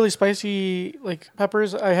I eat really spicy like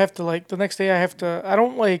peppers, I have to like the next day. I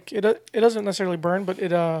don't like it. It doesn't necessarily burn, but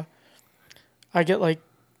I get like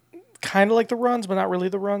kind of like the runs, but not really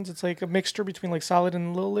the runs. It's like a mixture between like solid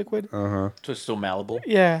and a little liquid. So it's still malleable.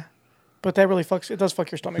 Yeah. But that really fucks. It does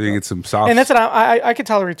fuck your stomach. So you get some sauce, and that's what I can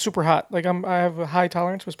tolerate super hot. Like I have a high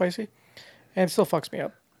tolerance with spicy, and it still fucks me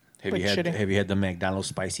up. Have you had the McDonald's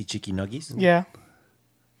spicy chicken nuggies? Yeah.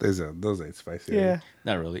 Those ain't spicy. Yeah.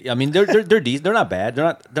 Not really. I mean, they're decent. They're not bad.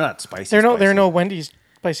 They're not spicy. There are no Wendy's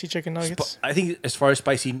spicy chicken nuggets. I think as far as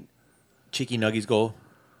spicy chicken nuggets go,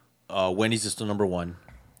 Wendy's is still number one.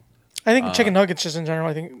 I think chicken nuggets just in general.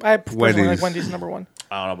 I think I personally like Wendy's number one.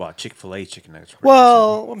 I don't know about Chick-fil-A chicken nuggets.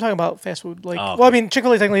 Well, I'm talking about fast food. Like, well, I mean,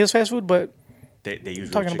 Chick-fil-A technically is fast food, but they use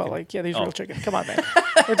talking about like they use real chicken. Come on, man.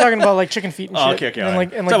 We're talking about like chicken feet and shit. Okay,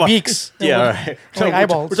 and like beaks. Yeah, all right. Like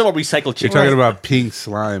eyeballs. We're talking about recycled chicken. You're talking about pink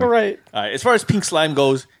slime. All right. All right. As far as pink slime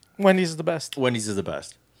goes, Wendy's is the best.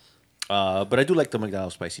 But I do like the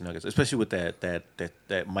McDonald's spicy nuggets, especially with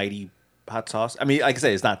that mighty hot sauce. I mean, like I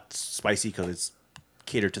said, it's not spicy because it's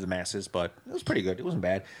catered to the masses, but it was pretty good. It wasn't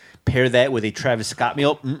bad. Pair that with a Travis Scott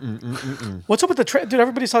meal. What's up with the dude?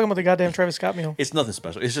 Everybody's talking about the goddamn Travis Scott meal. It's nothing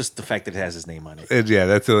special. It's just the fact that it has his name on it. And yeah,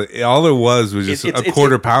 that's all it was just a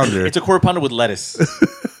quarter pounder. It's a quarter pounder with lettuce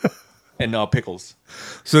and pickles.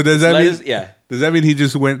 So does that mean? Yeah. Does that mean he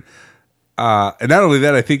just went? And not only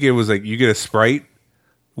that, I think it was like you get a Sprite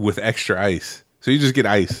with extra ice. So you just get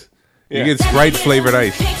ice. You get Sprite flavored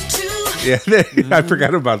ice. Yeah, I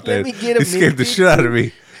forgot about that. He scared the shit out of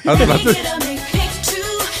me. I was about to.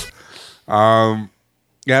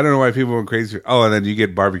 Yeah, I don't know why people went crazy. Oh, and then you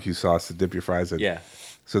get barbecue sauce to dip your fries in. Yeah.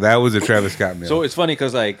 So that was a Travis Scott meal. So it's funny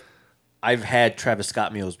because like I've had Travis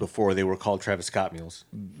Scott meals before they were called Travis Scott meals.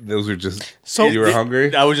 Those are just So- you were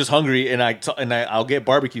hungry. I was just hungry, and I'll get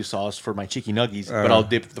barbecue sauce for my chicken nuggies, but I'll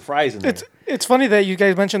dip the fries in there. It's funny that you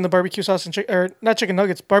guys mentioned the barbecue sauce and or not chicken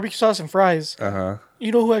nuggets, barbecue sauce and fries.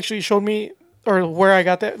 You know who actually showed me or where I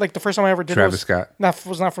got that? Like the first time I ever did Travis was, Scott.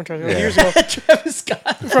 Was not from Travis. Years ago. Travis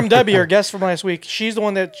Scott. From Debbie, our guest from last week. She's the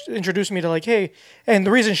one that introduced me to like, hey, and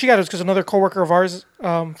the reason she got it was because another coworker of ours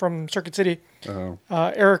from Circuit City,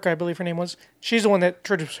 Erica, I believe her name was. She's the one that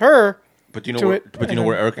introduced her. But do you know to where? it, But do you and know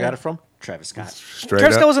where then- Erica got it from? Travis Scott. Straight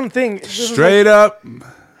Travis Scott up. wasn't a thing. This was Straight up.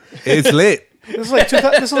 It's lit. This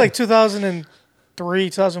is like 2003,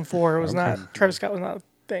 2004. It was not. Travis Scott was not a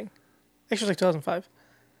thing. Actually, it was like 2005.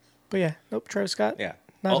 But yeah, nope. Travis Scott. Yeah.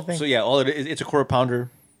 Not a thing. So yeah, all it's a quarter pounder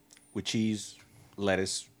with cheese,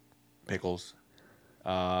 lettuce, pickles.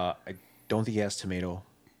 I don't think he has tomato.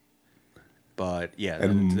 But yeah,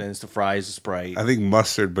 then it's the fries, the Sprite. I think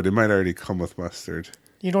mustard, but it might already come with mustard.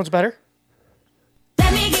 You know what's better?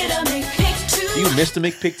 Let me get a McPick too. Do you miss the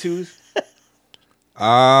McPick twos?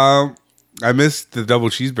 I missed the double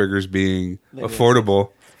cheeseburgers being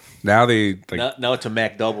affordable. Now they like Now it's a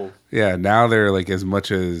Mac double. yeah. Now they're like as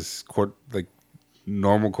much as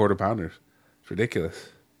normal quarter pounders. It's ridiculous.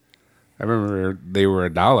 I remember they were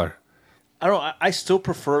 $1. I don't know. I still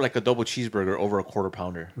prefer like a double cheeseburger over a quarter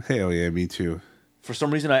pounder. Hell yeah, me too. For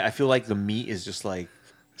some reason, I feel like the meat is just like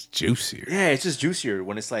It's juicier. yeah, it's just juicier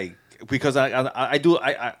when it's like because I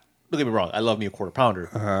don't get me wrong. I love me a quarter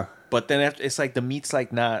pounder, but then after, it's like the meat's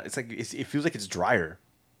like not. It's like it feels like it's drier.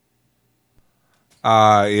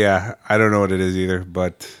 Yeah. I don't know what it is either,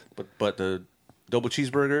 but But the double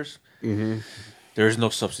cheeseburgers, there is no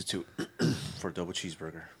substitute for a double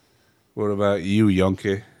cheeseburger. what about you,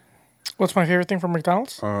 Yonke? What's my favorite thing from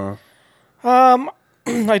McDonald's? I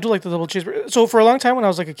do like the double cheeseburger. So for a long time when I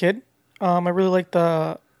was like a kid, I really liked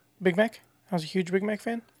the Big Mac. I was a huge Big Mac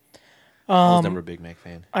fan. I was never a Big Mac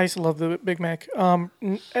fan. I used to love the Big Mac.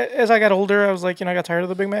 As I got older, I was like, I got tired of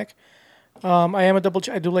the Big Mac. I am a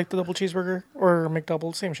I do like the double cheeseburger or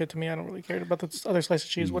McDouble. Same shit to me. I don't really care about the other slice of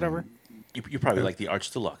cheese, whatever. You probably like the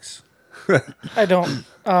Arch Deluxe. I don't.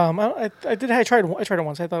 I tried it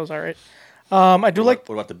once. I thought it was all right. I do like.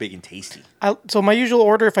 What about the Big and Tasty? So my usual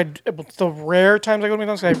order, the rare times I go to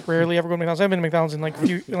McDonald's, 'cause I rarely ever go to McDonald's. I've been to McDonald's in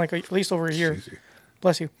at least over a year.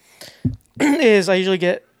 Bless you. Is I usually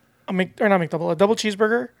get a a double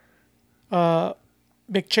cheeseburger,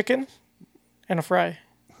 McChicken, and a fry.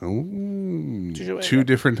 Ooh, Usually two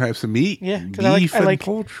different types of meat. Yeah, 'cause beef I and like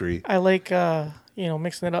poultry. I like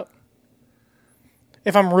mixing it up.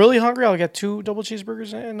 If I'm really hungry, I'll get 2 double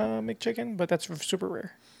cheeseburgers and McChicken, but that's super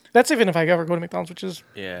rare. That's even if I ever go to McDonald's, which is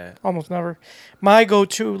almost never. My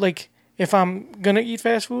go-to, like if I'm gonna eat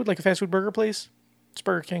fast food, like a fast food burger place, it's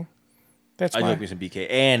Burger King. That's I my. like me some BK,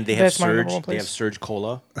 and they have That's my number Surge. one They have place. Surge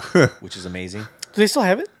Cola, which is amazing. Do they still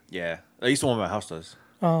have it? Yeah, at least the one in my house does.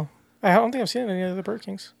 I don't think I've seen it in any other Burger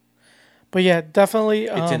Kings. But yeah, definitely.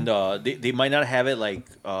 It's in the. They might not have it like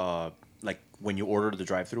when you order the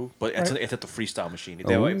drive-through, but it's at the freestyle machine. If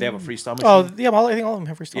they have a freestyle machine. Oh yeah, I think all of them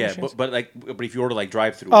have freestyle yeah, machines. but if you order like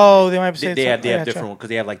drive-through, Oh, they might say they have gotcha. different ones because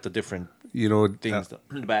they have like the different You know what things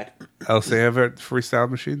in the back. else they have at freestyle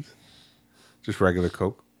machines? Just regular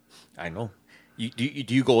Coke. I know. Do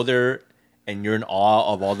you go there and you're in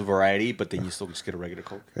awe of all the variety, but then you still just get a regular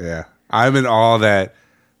Coke? Yeah, I'm in awe that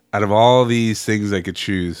out of all these things I could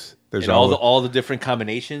choose, there's And all the different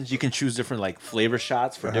combinations, you can choose different like flavor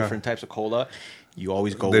shots for different types of cola. You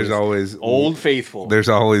always go. There's with always Old Faithful. There's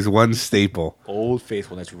always one staple. Old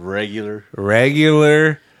Faithful. That's regular.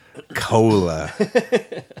 Regular cola.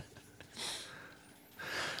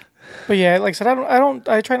 But yeah, like I said,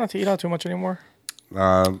 I try not to eat out too much anymore.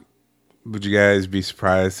 Would you guys be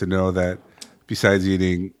surprised to know that besides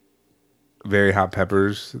eating very hot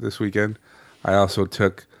peppers this weekend, I also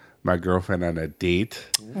took my girlfriend on a date?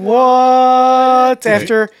 What?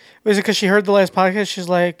 After was it because she heard the last podcast? She's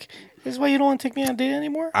like, "This is why you don't want to take me on a date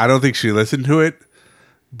anymore." I don't think she listened to it,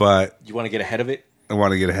 but You want to get ahead of it? I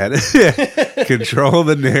want to get ahead of it. Control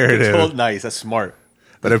the narrative. Nice. That's smart.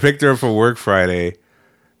 But I picked her up for work Friday,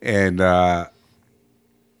 and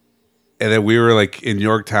then we were like in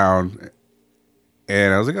Yorktown,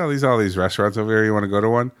 and I was like, "Oh, all these restaurants over here. You want to go to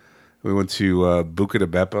one?" We went to Buca di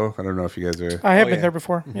Beppo. I don't know if you guys are. I have been there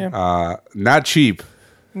before. Yeah. Not cheap.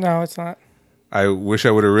 No, it's not. I wish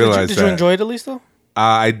I would have realized Did that. you enjoy it at least though?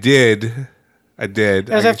 I did. That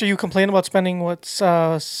was after you complained about spending what's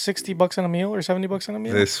 $60 on a meal or $70 on a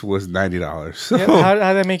meal. This was $90. So Yeah, how did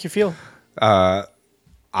that make you feel? I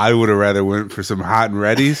would have rather went for some hot and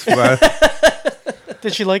readies, but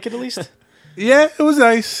Did she like it at least? Yeah, it was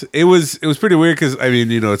nice. It was pretty weird because I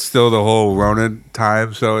mean, it's still the whole Rona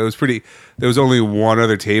time, so it was pretty. There was only one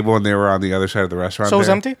other table, and they were on the other side of the restaurant. So it was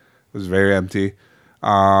there. empty? It was very empty,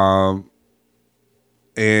 and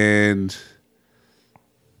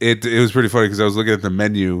it was pretty funny because I was looking at the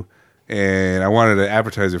menu, and I wanted an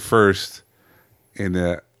appetizer first, and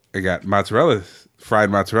I got fried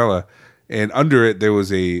mozzarella, and under it there was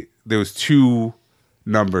two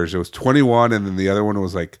numbers. It was 21, and then the other one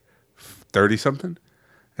was like 30 something,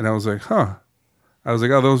 and I was like, huh. I was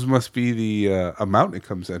like, oh, those must be the amount it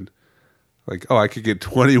comes in. Like, oh, I could get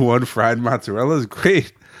 21 fried mozzarellas.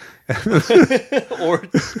 Great. Or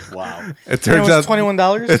wow. It turns out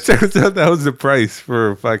 $21. It turns out that was the price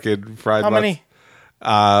for fucking fried. How many?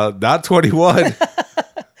 Not 21.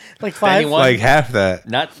 Like 5. Like half that.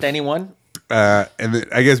 Not 21. And then,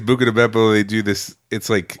 I guess Buca de Beppo, they do this. It's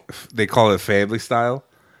like they call it family style,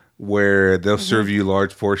 where they'll serve you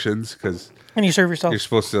large portions because And you serve yourself. you're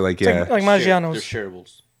supposed to like It's like Maggiano's. They're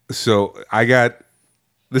shareables. So I got.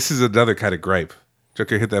 This is another kind of gripe.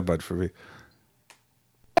 Joker, hit that button for me.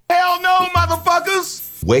 Hell no,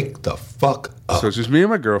 motherfuckers! Wake the fuck up. So it's just me and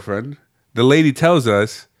my girlfriend. The lady tells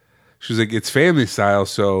us, she's like, it's family style,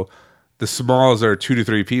 so the smalls are 2 to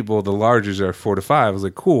 3 people, the larges are 4 to 5. I was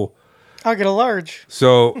like, cool. I'll get a large.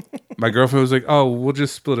 So my girlfriend was like, oh, we'll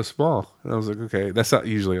just split a small. And I was like, okay. That's not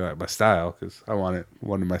usually my style because I want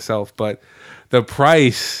one to myself. But the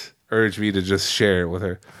price urged me to just share it with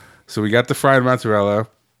her. So we got the fried mozzarella.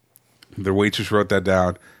 The waitress wrote that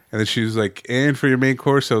down. And then she was like, and for your main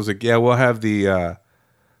course? I was like, yeah, we'll have the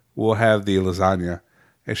lasagna.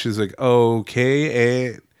 And she's like, okay.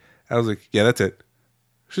 And I was like, yeah, that's it.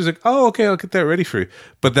 She's like, oh, okay, I'll get that ready for you.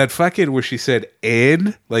 But that fucking where she said,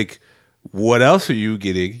 and, like, what else are you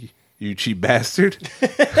getting, you cheap bastard?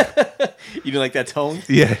 You didn't like that tone?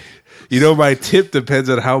 Yeah. My tip depends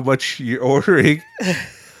on how much you're ordering.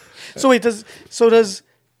 So wait, do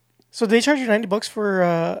they charge you $90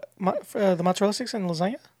 for the mozzarella sticks and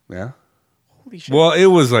lasagna? Yeah. Holy shit. Well, it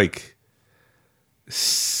was like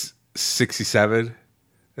 67.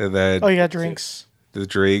 And then You got drinks. the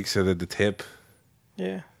drinks and then the tip.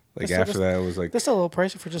 Yeah. Like That's after that, it was like That's a little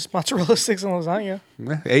pricey for just mozzarella sticks and lasagna.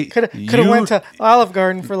 hey, Could have went to Olive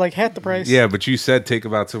Garden for like half the price. Yeah, but you said take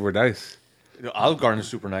them out somewhere nice. The Olive Garden is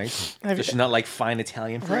super nice. Have you- Does she not like fine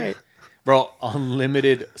Italian food? Right. Bro,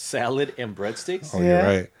 unlimited salad and breadsticks. Oh, Yeah.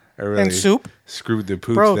 you're right. I really And soup. screwed the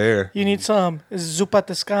poops Bro, there. you need some. It's zuppa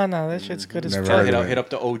toscana. That shit's good as Never fuck. heard Hit of up, it. hit up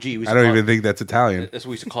the OG. We used I to don't call even it- think that's Italian. That's what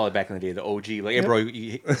we used to call it back in the day, the OG. Like, hey, bro,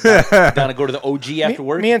 you down to go to the OG after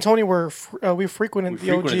work? Me and Tony we frequented we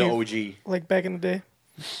the OG, frequented the OG. like back in the day.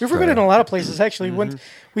 We frequented in a lot of places actually.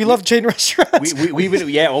 We loved chain restaurants. We even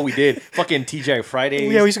we did. Fucking TGI Fridays.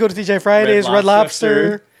 we used to go to TJ Fridays, Red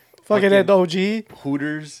Lobster, fucking at the OG,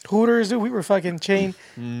 Hooters. Hooters. Dude, we were fucking chain.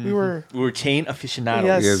 We were. We were chain aficionados.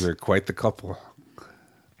 Yes. You guys are quite the couple.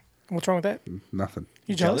 What's wrong with that? Nothing.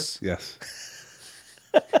 You jealous? Yes.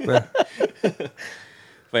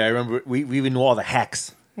 But I remember we even knew all the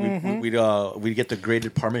hacks. We'd get the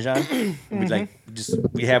grated Parmesan. And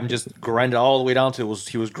we'd have him just grind it all the way down to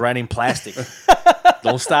he was grinding plastic.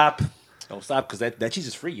 Don't stop because that cheese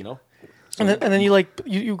is free, you know. And then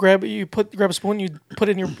you grab a spoon, you put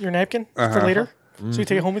it in your napkin for later. So you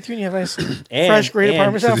take it home with you and you have nice fresh grated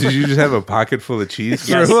Parmesan. So did you just have a pocket full of cheese?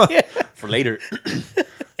 Yes. For a while? For later.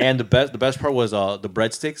 And the best part was the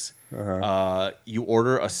breadsticks. You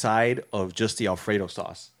order a side of just the Alfredo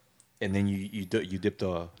sauce, and then you dip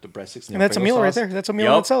the breadsticks in the And that's a Alfredo meal right sauce. there. That's a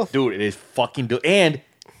meal in itself. Dude. It is fucking and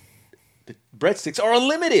the breadsticks are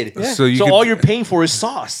unlimited. Yeah. So all you're paying for is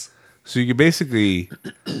sauce. So you could basically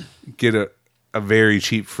get a very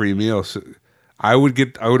cheap free meal. So I would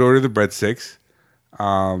order the breadsticks,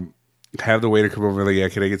 have the waiter come over like, yeah,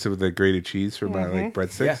 can I get some of the grated cheese for my like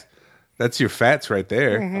breadsticks? Yeah. That's your fats right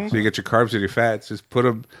there. So you get your carbs and your fats. Just put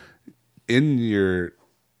them in your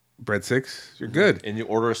breadsticks. You're good. And you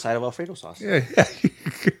order a side of Alfredo sauce. Yeah.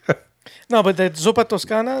 No, but that zuppa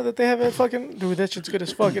toscana that they have at fucking dude, that shit's good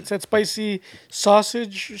as fuck. It's that spicy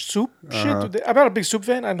sausage soup shit. Dude. I'm not a big soup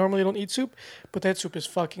fan. I normally don't eat soup, but that soup is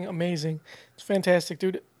fucking amazing. It's fantastic,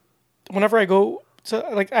 dude. Whenever I go to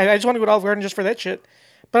I just want to go to Olive Garden just for that shit.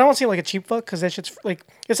 But I don't seem like a cheap fuck because that shit's like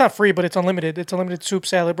it's not free, but it's unlimited. It's unlimited soup,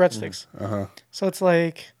 salad, breadsticks. So it's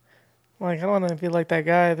like I don't want to be like that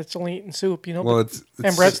guy that's only eating soup, you know. Well, and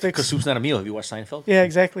Because breadsticks. soup's not a meal. Have you watched Seinfeld? Yeah,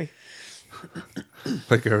 exactly.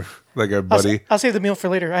 like our buddy. I'll save the meal for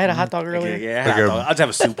later. I had a hot dog earlier. Yeah. I'll just have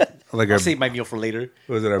a soup. Like I'll our- save my meal for later.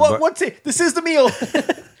 Was it our What's it? This is the meal.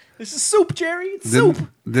 This is soup, Jerry. It's Didn't, soup.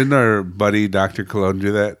 didn't our buddy Dr. Cologne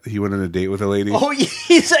do that? He went on a date with a lady. Oh, yeah.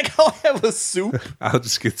 He's like, I'll have a soup. I'll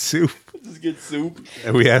just get soup. Just get soup.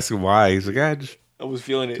 And we asked him why. He's like, I was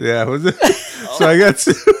feeling it. yeah, was it? So I got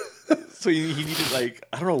soup. So he needed, like,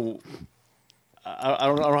 I don't know. I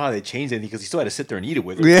don't know how they changed anything because he still had to sit there and eat it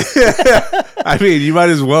with him. Yeah. I mean, you might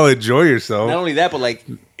as well enjoy yourself. Not only that, but like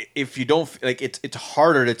if you don't like, it's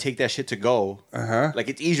harder to take that shit to go. Like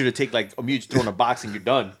it's easier to take like you just throw in a box and you're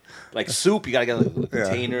done. Like soup, you gotta get a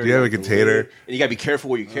container. Do you have a container? And you gotta be careful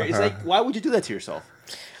what you carry. It's like, why would you do that to yourself?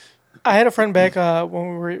 I had a friend back when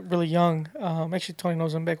we were really young. Actually, Tony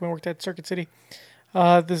knows him back when we worked at Circuit City.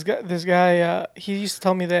 This guy, he used to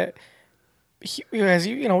tell me that we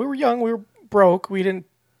were young, we were broke, we didn't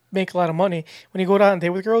make a lot of money. When he go out and date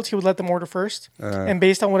with girls, he would let them order first, and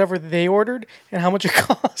based on whatever they ordered and how much it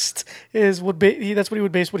cost, that's what he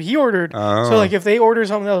would base what he ordered. So like if they order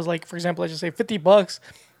something that was like, for example, let's just say $50.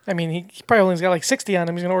 I mean, he probably only's got like 60 on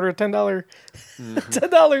him. He's gonna order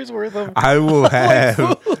 $10 worth of. I will have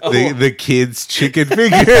the kids' chicken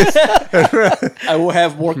fingers. I will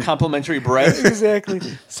have more complimentary bread. Exactly.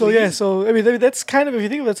 So yeah. So I mean, that's kind of, if you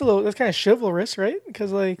think of it, that's kind of chivalrous, right?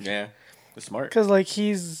 Because like, Yeah, that's smart. because like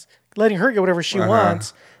he's letting her get whatever she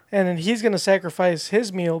wants, and then he's gonna sacrifice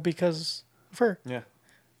his meal because of her. Yeah.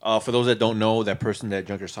 For those that don't know, that person that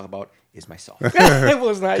Junker's talking about is myself. It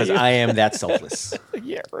was not Because you. I am that selfless.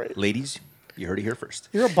 Yeah, right. Ladies, you heard it here first.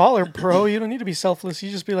 You're a baller, bro. You don't need to be selfless.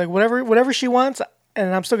 You just be like, whatever she wants,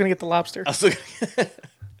 and I'm still gonna get the lobster.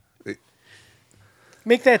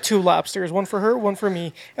 Make that 2 lobsters, one for her, one for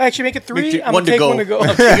me. Actually, make it 3. I'm gonna take one to go.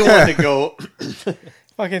 I'm taking one to go.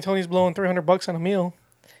 Fucking Tony's blowing $300 on a meal,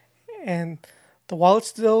 and the wallet's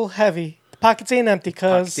still heavy. The pockets ain't empty,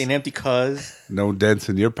 cuz. No dents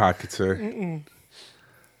in your pocket, sir.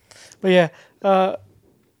 But yeah,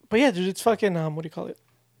 dude, it's fucking what do you call it?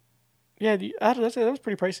 Yeah, that was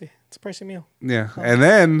pretty pricey. It's a pricey meal. Yeah, and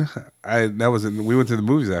then we went to the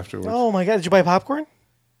movies afterwards. Oh my god, did you buy popcorn?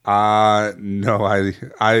 No, I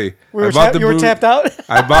You were tapped out.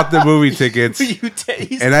 I bought the movie tickets,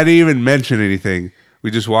 and I didn't even mention anything. We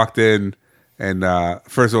just walked in, and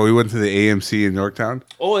first of all, we went to the AMC in Yorktown.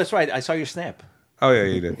 Oh, that's right. I saw your snap. Oh yeah,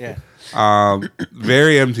 you did. Yeah.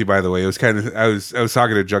 Very empty, by the way. It was kind of. I was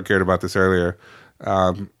talking to Junkyard about this earlier.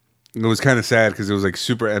 It was kind of sad because it was like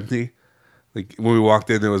super empty. Like when we walked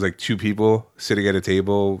in, there was like 2 people sitting at a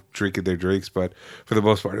table drinking their drinks, but for the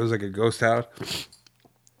most part, it was like a ghost town.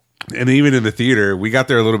 And even in the theater, we got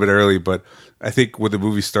there a little bit early, but I think when the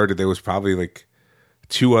movie started, there was probably like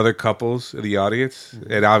 2 other couples in the audience,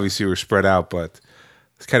 and obviously we're spread out. But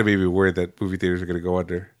it's kind of made me worried that movie theaters are going to go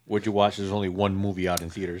under. What'd you watch? There's only one movie out in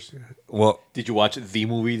theaters. Well, did you watch the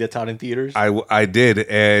movie that's out in theaters? I did,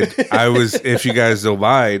 and I was. If you guys don't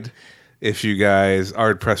mind, if you guys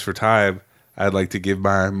aren't pressed for time, I'd like to give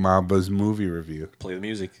my Mamba's movie review. Play the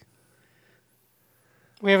music.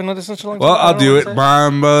 We haven't done this in so long. Well, I'll do it.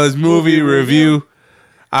 Mamba's movie review.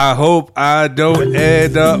 I hope I don't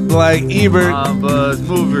end up like Ebert. Mamba's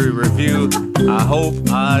movie review. I hope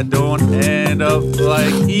I don't end up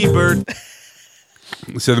like Ebert.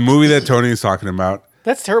 So the movie that Tony is talking about.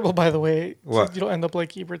 That's terrible, by the way. What? So you don't end up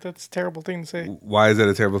like Ebert. That's a terrible thing to say. Why is that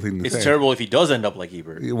a terrible thing to say? It's terrible if he does end up like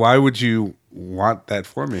Ebert. Why would you want that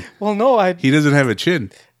for me? Well, no, He doesn't have a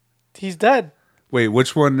chin. He's dead. Wait,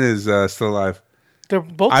 which one is still alive? They're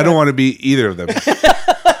both. I don't want to be either of them.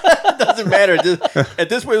 It doesn't matter. At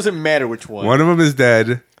this point, it doesn't matter which one. One of them is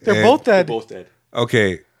dead. They're both dead. They're both dead.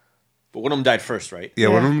 Okay. But one of them died first, right? Yeah,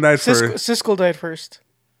 one of them died first. Siskel died first.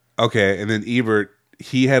 Okay, and then Ebert,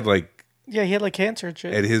 he had like. Yeah, he had like cancer and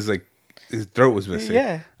shit. And his throat was missing.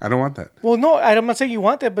 Yeah. I don't want that. Well, no, I'm not saying you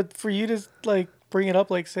want that, but for you to like bring it up,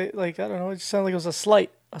 like say, like I don't know, it just sounded like it was a slight.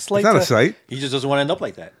 It's not a slight. He just doesn't want to end up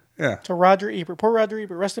like that. Yeah. To Roger Ebert. Poor Roger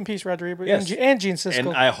Ebert. Rest in peace, Roger Ebert. Yes. And Gene Siskel. And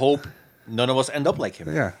I hope none of us end up like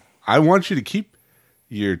him. Yeah. I want you to keep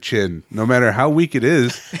your chin, no matter how weak it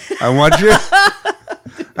is. I want you.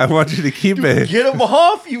 I want you to keep it. Get him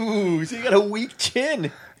off you. So you got a weak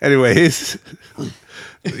chin. Anyways,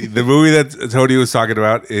 the movie that Tony was talking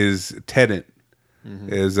about is Tenet.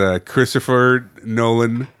 Mm-hmm. Is a Christopher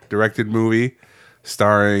Nolan directed movie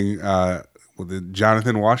starring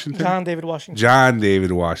Jonathan Washington? John David Washington. John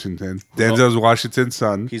David Washington. Denzel Washington's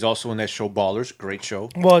son. He's also in that show Ballers. Great show.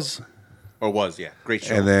 Was, yeah. Great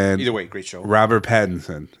show. And then either way, great show. Robert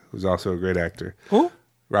Pattinson, who's also a great actor. Who?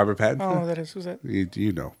 Robert Pattinson. I don't know who that is. Who's that?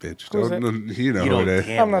 You know, bitch. Who's You know who it is.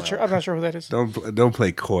 I'm not sure. I'm not sure who that is. Don't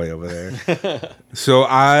play coy over there. So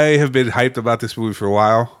I have been hyped about this movie for a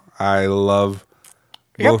while. I love.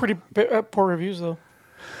 You got pretty poor reviews though.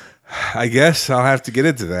 I guess I'll have to get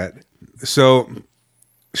into that. So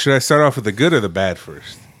should I start off with the good or the bad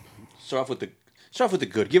first? Start off with the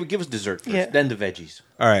good. Give us dessert first, then the veggies.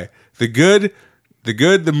 All right.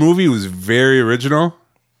 The movie was very original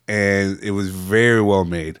and it was very well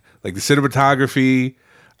made. Like the cinematography,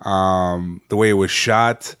 the way it was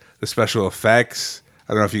shot, the special effects.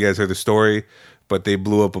 I don't know if you guys heard the story, but they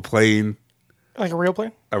blew up a plane. Like a real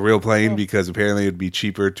plane? A real plane, because apparently it'd be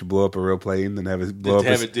cheaper to blow up a real plane than have it blow up.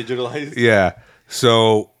 Have it digitalized? Yeah.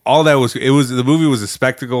 So all that the movie was a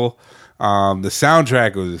spectacle. The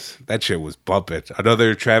soundtrack that shit was bumping.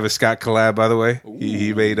 Another Travis Scott collab, by the way.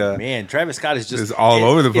 He made man, Travis Scott is all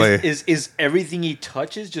over the place. Is everything he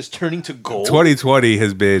touches just turning to gold? 2020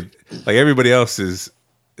 has been like everybody else is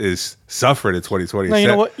suffering in 2020.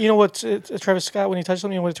 No, you know what? It's Travis Scott, when he touches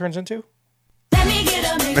something, you know what it turns into? Let me get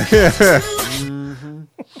a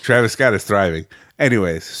Travis Scott is thriving.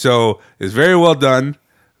 Anyways, so it's very well done,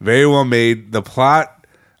 very well made. The plot,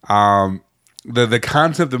 the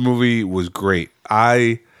concept of the movie was great.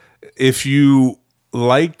 If you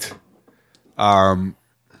liked, what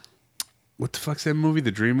the fuck's that movie?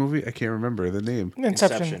 The Dream movie? I can't remember the name.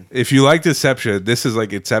 Inception. If you liked Inception, this is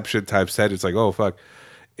like Inception type set. It's like, oh fuck,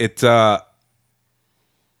 it's a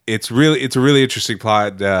really interesting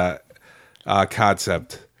plot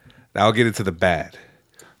concept. Now I'll get into the bad.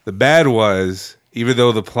 The bad was, even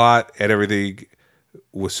though the plot and everything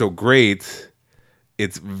was so great,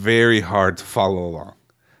 it's very hard to follow along.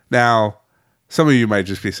 Now, some of you might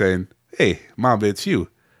just be saying, hey, Mamba, it's you.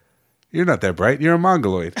 You're not that bright. You're a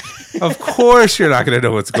Mongoloid. Of course you're not going to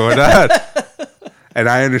know what's going on. And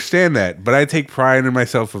I understand that. But I take pride in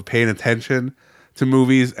myself of paying attention to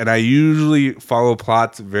movies, and I usually follow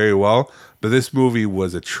plots very well. But this movie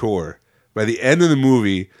was a chore. By the end of the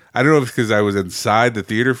movie, I don't know if it's because I was inside the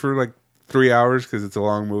theater for like 3 hours, because it's a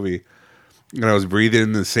long movie, and I was breathing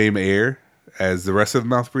in the same air as the rest of the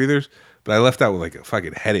mouth breathers, but I left out with like a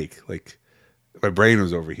fucking headache. Like my brain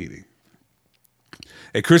was overheating.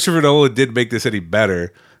 And Christopher Nolan didn't make this any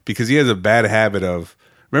better, because he has a bad habit of,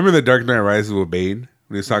 remember The Dark Knight Rises with Bane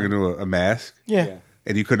when he was talking to a mask? Yeah.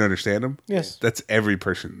 And you couldn't understand him? Yes. That's every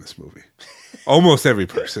person in this movie. Almost every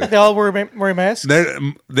person. They all wearing masks?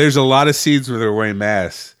 There's a lot of scenes where they're wearing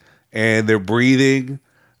masks and they're breathing,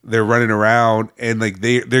 they're running around, and like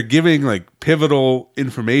they're giving like pivotal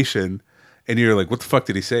information, and you're like, what the fuck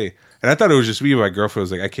did he say? And I thought it was just me. My girlfriend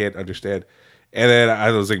was like, I can't understand. And then I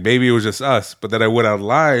was like, maybe it was just us. But then I went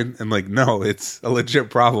online and like, no, it's a legit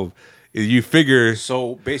problem. You figure.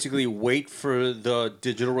 So basically, wait for the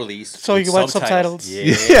digital release. So you can watch subtitles.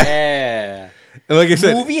 Yeah. And like I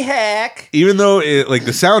said, movie hack. Even though like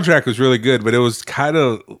the soundtrack was really good, but it was kind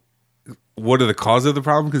of one of the causes of the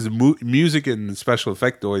problem, because the music and special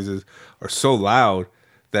effect noises are so loud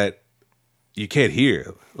that you can't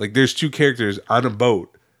hear. Like there's two characters on a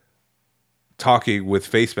boat talking with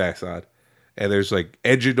face masks on, and there's like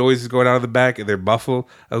engine noises going out of the back, and they're muffled.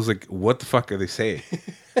 I was like, what the fuck are they saying?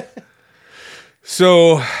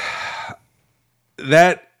 So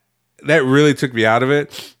that really took me out of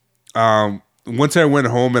it. Once I went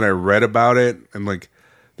home and I read about it, and like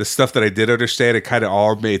the stuff that I did understand, it kind of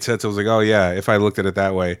all made sense. I was like, oh yeah, if I looked at it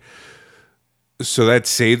that way. So that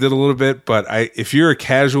saved it a little bit. But if you're a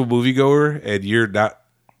casual moviegoer and you're not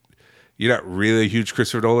really a huge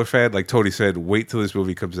Christopher Nolan fan, like Tony said, wait till this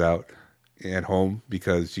movie comes out at home,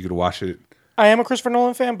 because you could watch it. I am a Christopher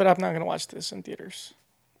Nolan fan, but I'm not going to watch this in theaters.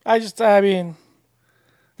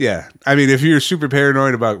 Yeah. I mean, if you're super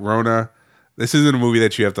paranoid about Rona, this isn't a movie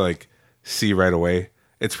that you have to like see right away.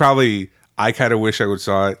 It's probably, I kind of wish I would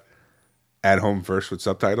saw it at home first with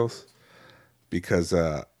subtitles, because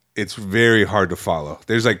it's very hard to follow.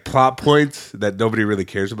 There's like plot points that nobody really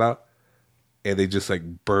cares about, and they just like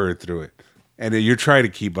burn through it. And you're trying to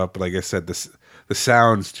keep up, but like I said, the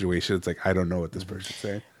sound situation, it's like, I don't know what this person's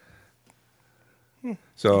saying.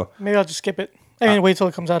 So maybe I'll just skip it. Wait till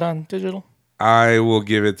it comes out on digital. I will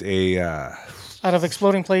give it a... out of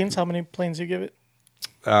exploding planes, how many planes do you give it?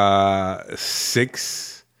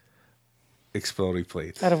 6 exploding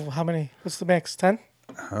planes. Out of how many? What's the max? 10?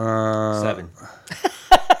 7.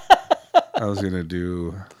 I was going to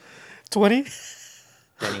do... 20?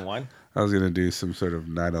 21. I was going to do some sort of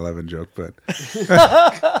 9/11 joke, but...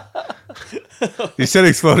 You said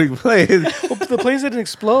exploding planes. Well, the planes didn't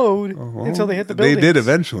explode until they hit the buildings. They did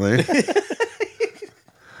eventually.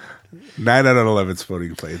 9 out of 11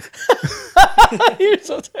 exploding planes. You're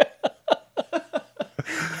so terrible.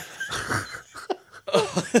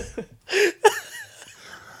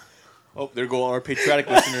 Oh, there go our patriotic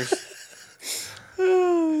listeners.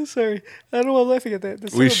 Oh, sorry. I don't know why I'm laughing at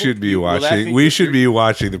that. We should be watching. We should be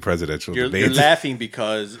watching the presidential debate. You're laughing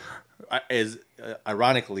because,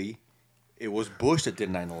 ironically, It was Bush that did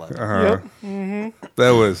 9/11. Yep. Mm-hmm.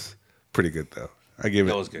 That was pretty good though. I gave it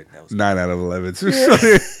That was good. That was 9 out of 11.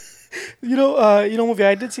 You know a movie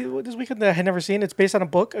I did see this weekend that I had never seen. It's based on a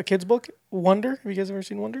book, a kid's book, Wonder. Have you guys ever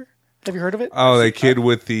seen Wonder? Have you heard of it? Oh, that kid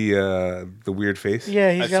with the weird face. Yeah,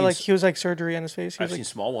 I've seen he was like surgery on his face. He I've was seen like,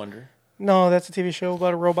 Small Wonder. no, that's a TV show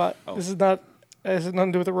about a robot. Oh. This is not. This has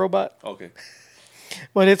nothing to do with a robot. Okay.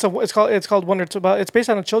 But it's called Wonder. It's based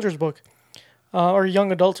on a children's book, or a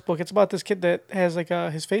young adult's book. It's about this kid that has like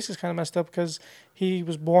his face is kind of messed up because he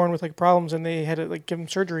was born with like problems and they had to like give him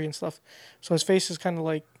surgery and stuff. So his face is kind of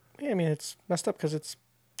like, I mean, it's messed up because it's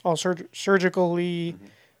all surgically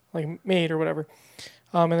like made or whatever.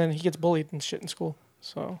 And then he gets bullied and shit in school.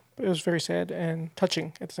 So it was very sad and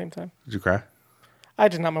touching at the same time. Did you cry? I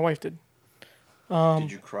did not. My wife did.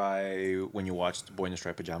 Did you cry when you watched Boy in the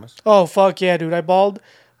Striped Pajamas? Oh fuck yeah, dude! I bawled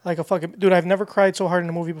like a fucking dude. I've never cried so hard in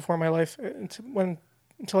a movie before in my life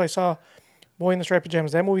until I saw Boy in the Striped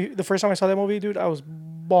Pajamas. That movie, the first time I saw that movie, dude, I was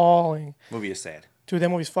bawling. Movie is sad. Dude, that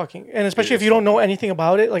movie's fucking, and especially if you don't know anything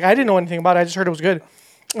about it. Like I didn't know anything about it. I just heard it was good,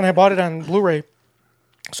 and I bought it on Blu-ray.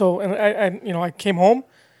 So and I came home,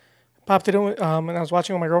 popped it in, and I was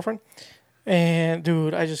watching with my girlfriend, and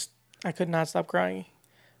dude, I could not stop crying.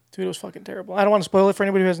 Dude, it was fucking terrible. I don't want to spoil it for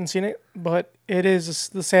anybody who hasn't seen it, but it is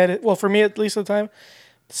the saddest, well, for me at least at the time,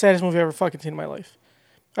 the saddest movie I've ever fucking seen in my life.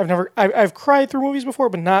 I've cried through movies before,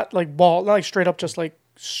 but not like not like straight up, just like,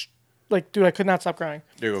 dude, I could not stop crying.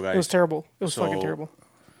 There you go, guys. It was terrible. It was fucking terrible.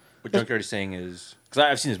 What Junkyard is saying is, because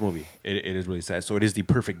I've seen this movie, it is really sad. So it is the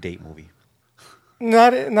perfect date movie.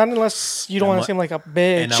 Not unless you don't want to seem like a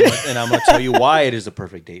bitch. And I'm going to tell you why it is the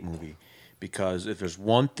perfect date movie. Because if there's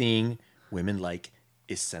one thing women like,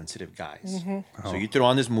 is sensitive guys. So you throw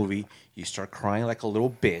on this movie, you start crying like a little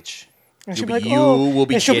bitch. And she'll be like,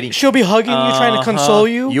 she'll be hugging you, trying to console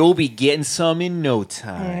you. You'll be getting some in no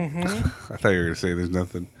time. I thought you were going to say there's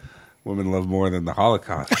nothing women love more than the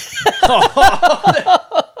Holocaust.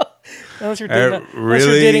 Unless you're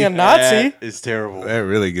dating a Nazi. It's terrible. That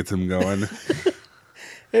really gets them going.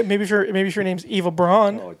 Maybe if your name's Eva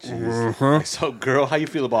Braun. Oh, jeez. So, girl, how you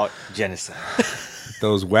feel about genocide?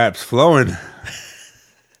 Those waps flowing.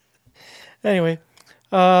 Anyway,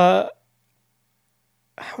 I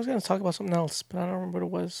was going to talk about something else, but I don't remember what it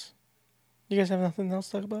was. You guys have nothing else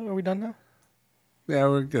to talk about? Are we done now? Yeah,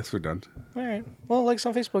 I guess we're done. All right. Well, like us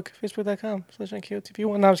on Facebook,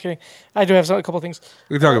 facebook.com/NKOTP1. No, I was kidding. I do have a couple things.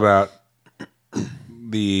 We can talk about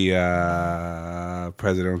the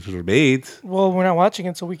presidential debate. Well, we're not watching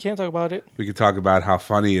it, so we can't talk about it. We could talk about how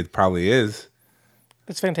funny it probably is.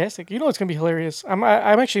 It's fantastic. You know it's going to be hilarious. I'm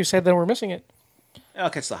actually sad that we're missing it. I'll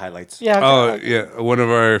catch the highlights. Yeah. Yeah. One of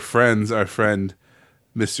our friend,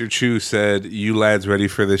 Mr. Chu, said, "You lads ready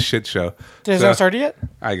for this shit show?" Has that started yet?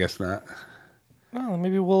 I guess not. Oh,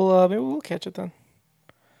 maybe we'll catch it then.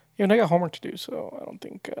 Even I got homework to do, so I don't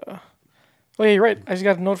think. Oh yeah, you're right. I just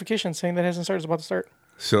got a notification saying that it hasn't started. It's about to start.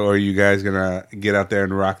 So are you guys gonna get out there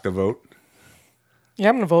and rock the vote? Yeah,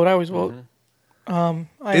 I'm gonna vote. I always vote.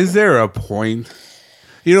 Is there a point?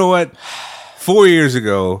 You know what? 4 years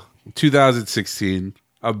ago, 2016,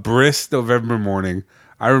 a brisk November morning,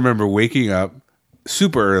 I remember waking up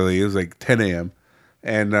super early. It was like 10 a.m.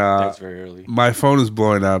 And that's very early. My phone is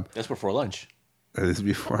blowing up. That's before lunch. This is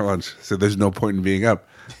before lunch, so there's no point in being up.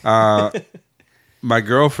 My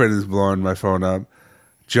girlfriend is blowing my phone up.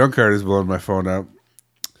 Junkyard is blowing my phone up.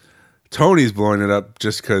 Tony's blowing it up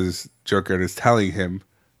just because Junkyard is telling him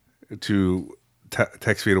to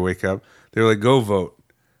text me to wake up. They're like, "Go vote."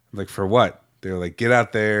 I'm like, "For what?" They're like, "Get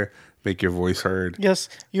out there, make your voice heard." Yes,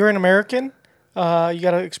 you're an American. You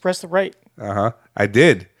got to express the right. I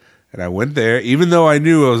did, and I went there, even though I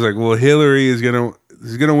knew. I was like, "Well, Hillary is gonna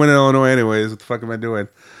win Illinois anyways. What the fuck am I doing?"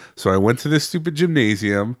 So I went to this stupid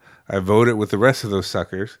gymnasium. I voted with the rest of those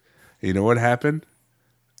suckers. And you know what happened?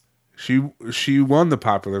 She won the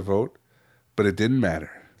popular vote, but it didn't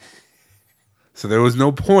matter. So there was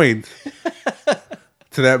no point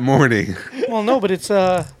to that morning. Well, no, but it's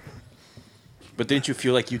But didn't you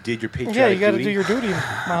feel like you did your patriotic Yeah, you got to duty? do your duty,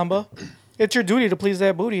 Mamba. It's your duty to please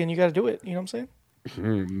that booty, and you got to do it. You know what I'm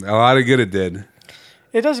saying? A lot of good it did.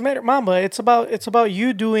 It doesn't matter, Mamba. It's about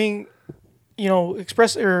you doing,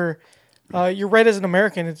 express or you're right as an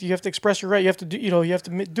American. You have to express your right. You have to do, you have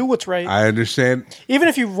to do what's right. I understand. Even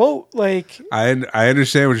if you vote, like I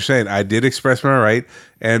understand what you're saying. I did express my right,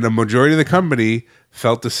 and the majority of the company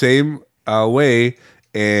felt the same way.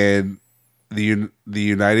 And the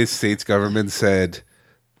United States government said,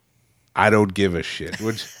 "I don't give a shit."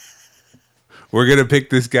 Which we're gonna pick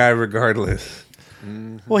this guy regardless.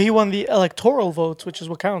 Well, he won the electoral votes, which is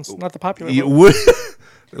what counts, not the popular vote.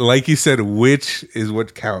 Like you said, which is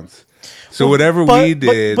what counts. So whatever we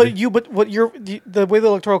did, the way the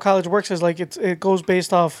Electoral College works is like it goes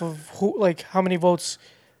based off of who, like how many votes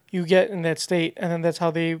you get in that state, and then that's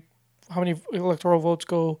how many electoral votes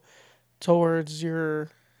go towards your.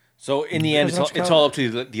 So in the end, it's all up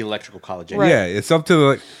to the Electoral College. Right. Yeah, it's up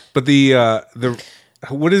to but the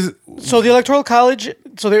what is it? So the Electoral College,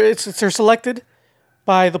 they're selected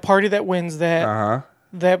by the party that wins that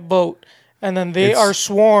vote, and then they are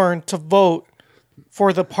sworn to vote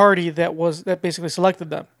for the party that basically selected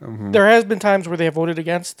them. Mm-hmm. There has been times where they have voted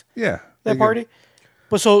against that party.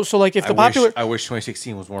 But so like if I wish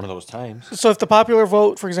 2016 was one of those times. So if the popular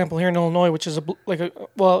vote, for example, here in Illinois, which is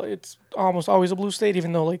it's almost always a blue state,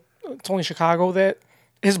 even though like it's only Chicago that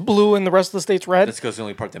is blue and the rest of the state's red. That's because the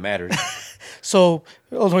only part that matters. So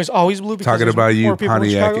Illinois is always blue. Because talking about you,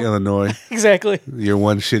 Pontiac, Illinois. Exactly. Your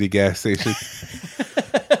one shitty gas station.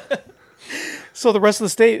 So the rest of the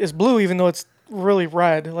state is blue, even though it's really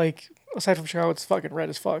red. Like aside from Chicago, it's fucking red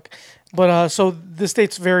as fuck. But so the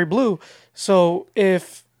state's very blue. So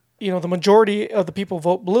if the majority of the people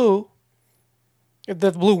vote blue, if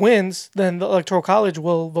the blue wins, then the Electoral College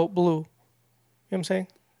will vote blue. You know what I'm saying?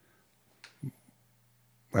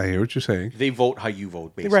 I hear what you're saying. They vote how you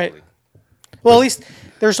vote, basically. Right. Well, at least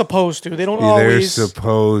they're supposed to. They don't always. They're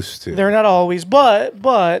supposed to. They're not always, but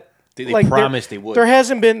they like promised they would. There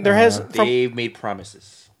hasn't been. They've made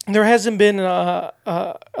promises. There hasn't been an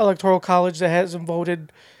Electoral College that hasn't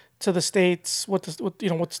voted to the states what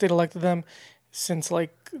the state elected them since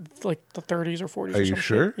like the 30s or 40s. Are you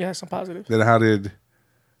sure? Shit. Yes, I'm positive. Then how did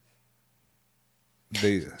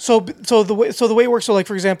they? So the way it works. So like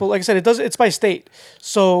for example, like I said, it's by state.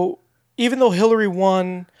 So even though Hillary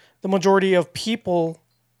won the majority of people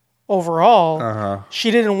overall,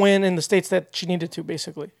 she didn't win in the states that she needed to,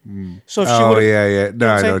 basically. So if she No,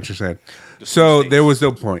 I know what you're saying. So there was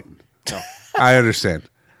no point. No, I understand.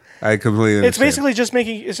 I completely understand. It's basically just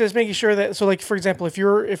making sure that, so like for example, if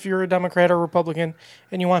you're a Democrat or Republican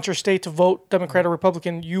and you want your state to vote Democrat or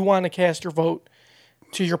Republican, you want to cast your vote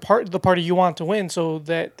to the party you want to win, so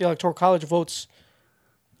that the Electoral College votes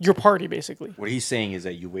your party, basically. What he's saying is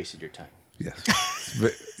that you wasted your time. Yes,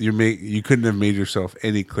 but you couldn't have made yourself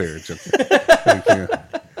any clearer. Thank you.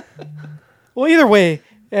 Well, either way,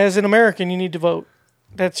 as an American, you need to vote.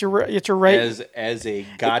 It's your right. As a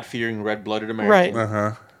God-fearing, red-blooded American,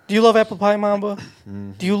 right? Do you love apple pie, Mamba?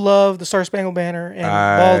 Mm-hmm. Do you love the Star Spangled Banner and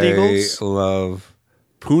bald eagles? I love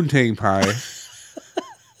poontang pie.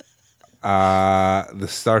 The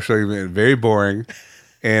Star Spangled Banner, very boring,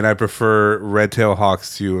 and I prefer red-tailed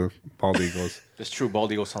hawks to bald eagles. That's true.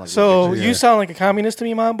 Bald eagles sound like so. You sound like a communist to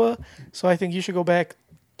me, Mamba. So I think you should go back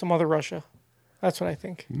to Mother Russia. That's what I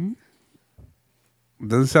think. Mm-hmm.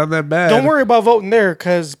 Doesn't sound that bad. Don't worry about voting there,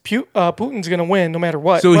 because Putin's going to win no matter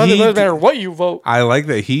what. So it doesn't matter what you vote. I like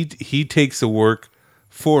that he takes the work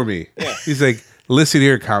for me. Yeah. He's like, listen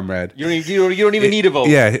here, comrade. You don't even need to vote.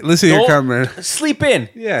 Yeah, listen here, comrade. Sleep in.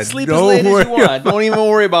 Yeah, sleep as late as you want. Don't even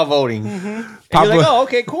worry about voting. Mm-hmm. And you're like, oh,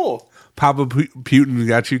 okay, cool. Papa Putin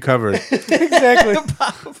got you covered. Exactly.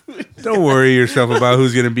 Don't worry yourself about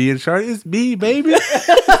who's going to be in charge. It's me, baby.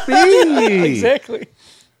 It's me. Exactly.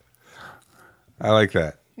 I like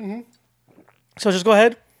that. Mm-hmm. So just go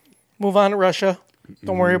ahead. Move on to Russia.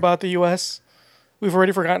 Don't worry about the U.S. We've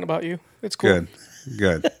already forgotten about you. It's cool.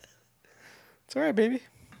 Good. It's all right, baby.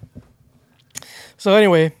 So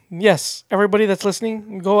anyway, yes, everybody that's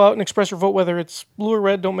listening, go out and express your vote, whether it's blue or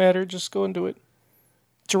red, don't matter. Just go and do it.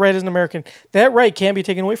 It's your right as an American. That right can't be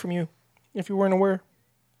taken away from you if you weren't aware.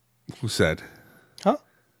 Who said? Huh?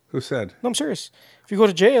 Who said? No, I'm serious. If you go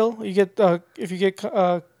to jail, go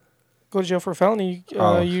to jail for a felony, you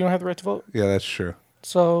don't have the right to vote. Yeah, that's true.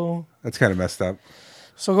 So that's kind of messed up.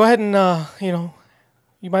 So go ahead and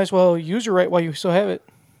you might as well use your right while you still have it.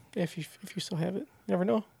 If you still have it, you never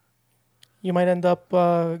know. You might end up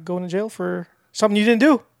going to jail for something you didn't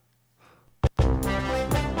do.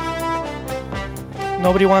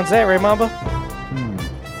 Nobody wants that, right, Mamba?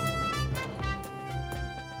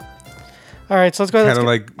 All right, so let's go ahead. Kind of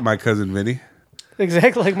like my cousin Vinny.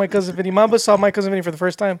 Exactly like my cousin Vinny. Mamba saw My Cousin Vinny for the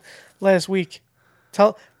first time last week.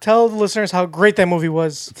 Tell the listeners how great that movie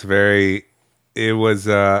was. It was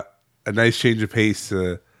a nice change of pace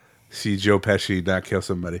to see Joe Pesci not kill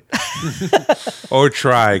somebody. Or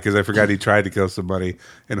try, because I forgot he tried to kill somebody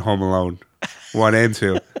in Home Alone 1 and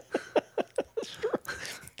 2.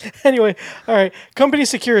 Anyway, all right. Company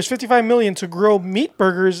secures $55 million to grow meat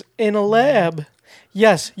burgers in a lab.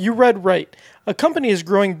 Yes, you read right. A company is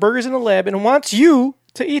growing burgers in a lab and wants you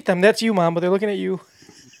to eat them. That's you, Mom, but they're looking at you.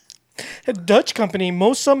 A Dutch company,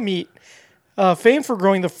 Mosam Meat, famed for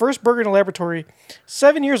growing the first burger in a laboratory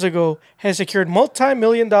 7 years ago, has secured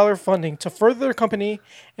multi-million-dollar funding to further their company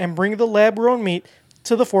and bring the lab-grown meat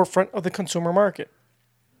to the forefront of the consumer market.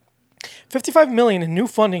 $55 million in new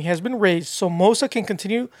funding has been raised so Mosa can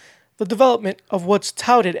continue the development of what's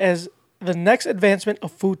touted as the next advancement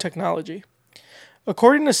of food technology.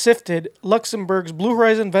 According to Sifted, Luxembourg's Blue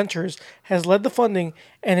Horizon Ventures has led the funding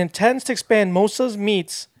and intends to expand Mosa's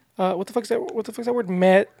meats. What the fuck's that word?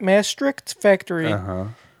 Maastricht factory.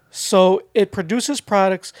 So it produces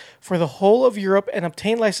products for the whole of Europe and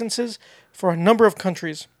obtain licenses for a number of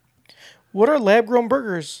countries. What are lab-grown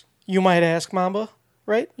burgers, you might ask, Mamba?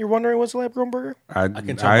 Right? You're wondering what's a lab-grown burger? I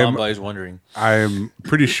can tell Mamba is wondering. I'm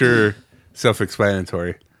pretty sure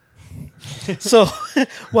self-explanatory. So,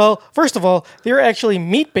 well, first of all, they're actually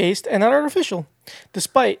meat-based and not artificial,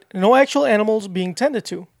 despite no actual animals being tended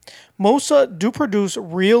to. Mosa do produce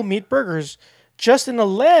real meat burgers, just in a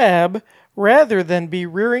lab, rather than be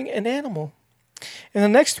rearing an animal. In the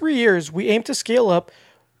next 3 years, we aim to scale up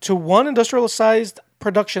to one industrial-sized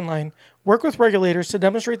production line, work with regulators to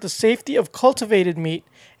demonstrate the safety of cultivated meat,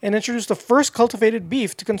 and introduce the first cultivated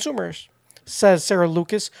beef to consumers, says Sarah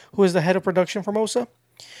Lucas, who is the head of production for Mosa.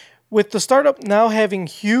 With the startup now having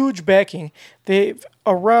huge backing, they've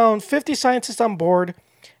around 50 scientists on board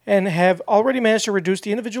and have already managed to reduce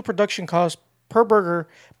the individual production cost per burger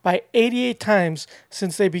by 88 times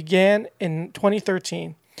since they began in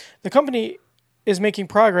 2013. The company is making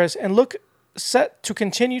progress and look set to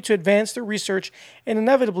continue to advance their research and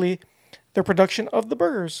inevitably their production of the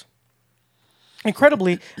burgers.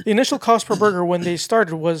 Incredibly, the initial cost per burger when they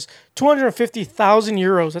started was 250,000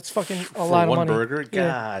 euros. That's fucking a lot of money. For one burger?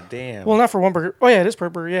 God damn. Well, not for one burger. Oh, yeah, it is per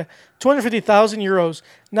burger, yeah. 250,000 euros.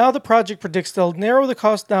 Now the project predicts they'll narrow the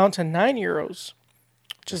cost down to 9 euros,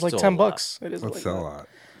 which is like $10. It is That's a lot.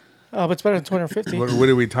 But it's better than 250. What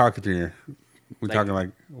are we talking here? We talking like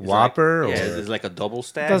Whopper? Like, or is it like a double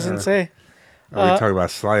stack? Doesn't say. Are we talking about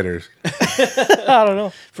sliders? I don't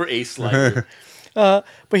know. For a slider. But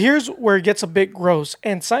here's where it gets a bit gross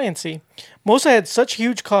and sciencey. Mosa had such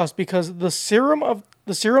huge cost because the serum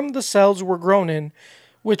the cells were grown in,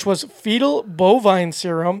 which was fetal bovine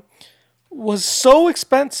serum, was so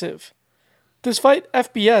expensive. Despite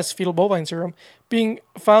FBS, fetal bovine serum, being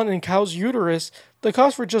found in cow's uterus, the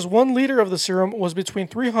cost for just 1 liter of the serum was between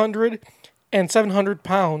 300 and 700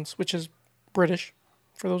 pounds, which is British,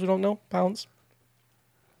 for those who don't know, pounds.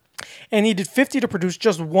 And needed 50 to produce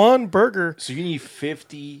just one burger. So you need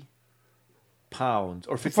 50 pounds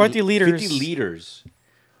or 50 liters. 50 liters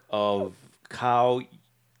of cow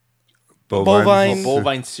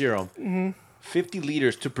bovine serum. Mm-hmm. 50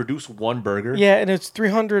 liters to produce one burger. Yeah, and it's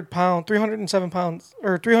 307 pounds,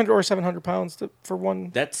 or 300 or 700 pounds for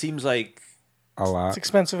one. That seems like a lot. It's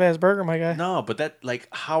expensive ass burger, my guy. No, but that, like,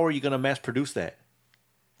 how are you gonna mass produce that?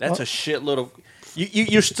 That's a shitload of.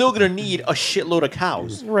 You're still gonna need a shitload of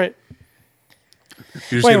cows, right?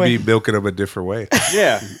 You're just gonna be milking them a different way.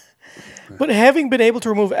 Yeah. But having been able to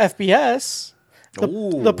remove FBS,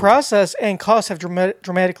 the process and costs have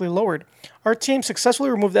dramatically lowered. Our team successfully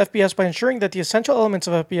removed FBS by ensuring that the essential elements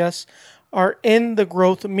of FBS are in the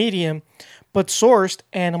growth medium, but sourced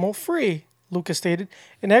animal-free, Lucas stated.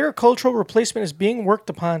 An agricultural replacement is being worked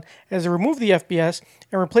upon as they remove the FBS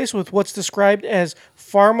and replace with what's described as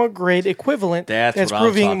pharma-grade equivalent that's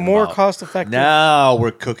proving more cost-effective. Now we're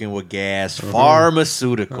cooking with gas.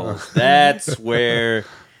 Pharmaceuticals. That's where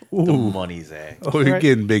the money's at. Oh, you're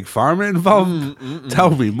getting Big Pharma involved? Tell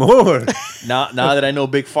me more. Now that I know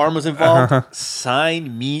Big Pharma's involved,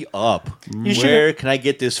 sign me up. Where can I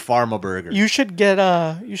get this pharma burger? You should get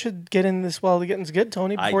in this while the getting's good,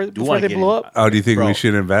 Tony, before they blow up. Oh, do you think we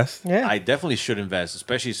should invest? Yeah. I definitely should invest,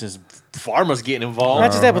 especially since pharma's getting involved.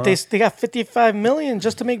 Not just that, but they got $55 million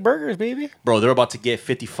just to make burgers, baby. Bro, they're about to get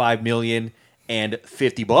 $55 million and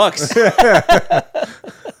 $50.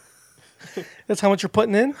 That's how much you're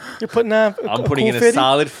putting in? You're putting on I'm putting in a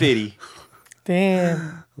solid 50.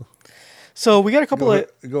 Damn. So we got a couple of...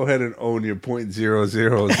 Go ahead and own your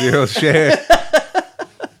 .000 share.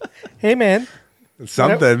 Hey, man.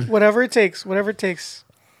 Something. Whatever it takes. We got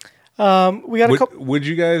a couple... Would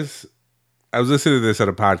you guys... I was listening to this at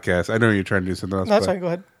a podcast. I know you're trying to do something else. No, that's fine. Go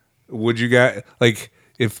ahead. Would you guys... Like,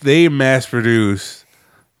 if they mass produce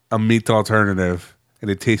a meat alternative and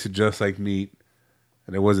it tasted just like meat,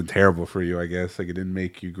 and it wasn't terrible for you, I guess. Like, it didn't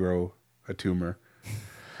make you grow a tumor.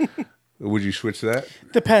 Would you switch to that?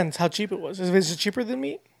 Depends how cheap it was. Is it cheaper than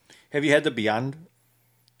meat? Have you had the Beyond?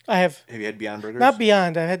 I have. Have you had Beyond Burgers? Not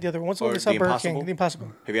Beyond. I had the other one. What's the one that's Burger King? The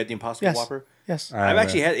Impossible. Have you had the Impossible Whopper? Yes. I've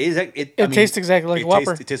actually had it. It tastes exactly like a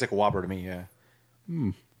Whopper. It tastes like a Whopper to me, yeah.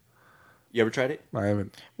 You ever tried it? I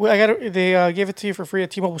haven't. Well, they gave it to you for free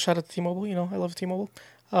at T-Mobile. Shout out to T-Mobile. You know, I love T-Mobile.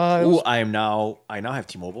 I now have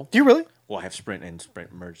T-Mobile. Do you really? Well, I have Sprint and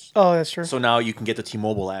Sprint merged. Oh, that's true. So now you can get the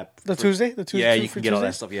T-Mobile app. The Tuesday? Yeah, you can get all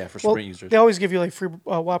that stuff. Yeah, for Sprint users. They always give you like free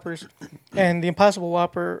Whoppers, and the Impossible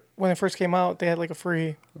Whopper when it first came out, they had like a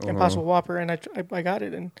free Impossible Whopper, and I got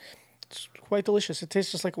it, and it's quite delicious. It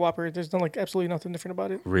tastes just like a Whopper. There's absolutely nothing different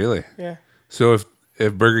about it. Really? Yeah. So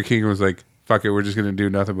if Burger King was like, fuck it, we're just gonna do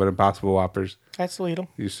nothing but Impossible Whoppers, I'd still eat them.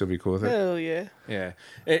 you'd still be cool with it? Hell yeah. Yeah.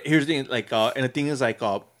 Here's the thing, like, and the thing is, like,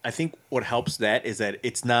 I think what helps that is that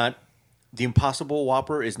it's not the Impossible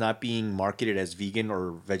Whopper is not being marketed as vegan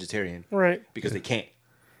or vegetarian, Right. Because they can't,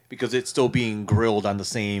 because it's still being grilled on the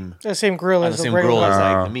same grill as the like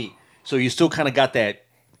regular the meat. So you still kind of got that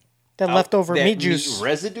leftover that meat juice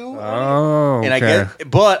residue. Oh, okay. And I get,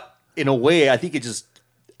 but in a way, I think it just,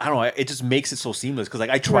 I don't know, it just makes it so seamless. Because like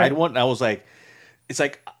I tried one, and I was like, it's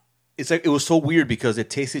like it was so weird because it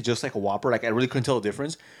tasted just like a Whopper. Like I really couldn't tell the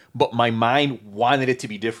difference, but my mind wanted it to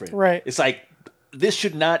be different. Right. It's like this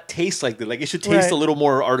should not taste like that. Like it should taste a little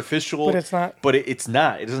more artificial. But it's not. But it's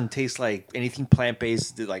not. It doesn't taste like anything plant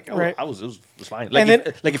based. Like it was fine. Like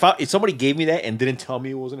And if somebody gave me that and didn't tell me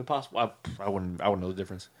it wasn't impossible, I wouldn't know the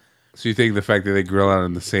difference. So you think the fact that they grill out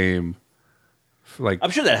in the same, like, I'm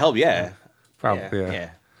sure that helped. Yeah. probably,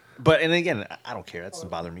 yeah. But and again, I don't care. That doesn't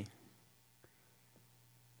bother me.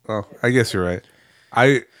 Well, I guess you're right.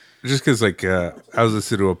 Just because like I was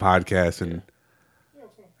listening to a podcast and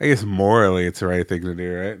I guess morally it's the right thing to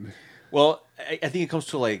do, right? Well, I think it comes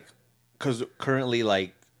to like because currently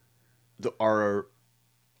like the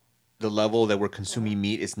level that we're consuming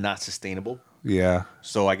meat is not sustainable. Yeah.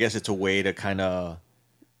 So I guess it's a way to kind of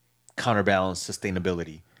counterbalance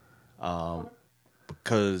sustainability.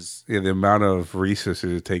 Because the amount of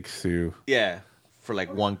resources it takes to for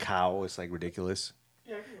like one cow it's like ridiculous.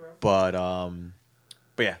 But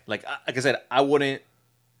yeah, like I said, I wouldn't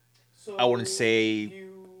say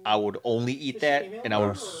I would only eat that, and I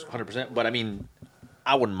would 100%. But I mean,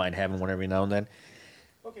 I wouldn't mind having one every now and then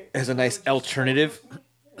as a nice alternative.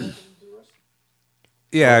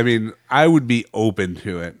 Yeah, I mean, I would be open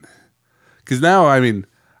to it because now, I mean,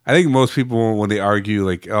 I think most people when they argue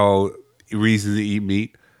like, oh, reasons to eat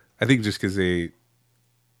meat, I think just because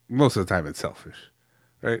most of the time it's selfish,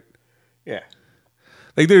 right? Yeah.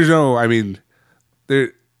 Like there's no, I mean,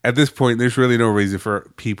 at this point, there's really no reason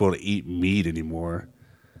for people to eat meat anymore.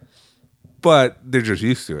 But they're just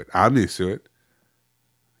used to it. I'm used to it.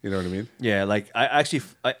 You know what I mean? Yeah, like I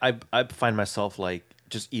find myself like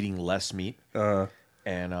just eating less meat.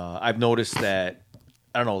 And I've noticed that,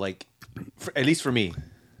 I don't know, like, at least for me,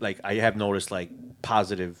 like I have noticed like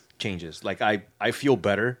positive changes. Like I feel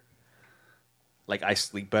better. Like I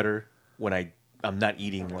sleep better when I'm not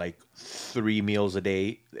eating like 3 meals a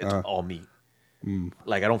day. It's all meat.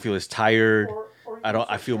 Like I don't feel as tired.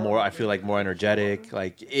 I feel like more energetic.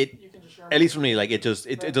 Like at least for me, like it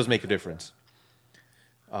does make a difference.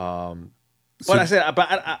 But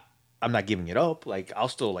I'm not giving it up. Like I'll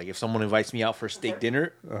still, like, if someone invites me out for steak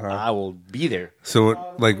dinner, I will be there.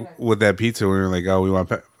 So like with that pizza, we were like, oh, we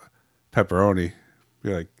want pepperoni.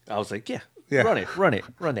 You're like, I was like, yeah.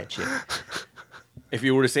 run that shit. If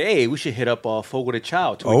you were to say, hey, we should hit up Fogo de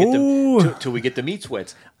Chao till we get the meat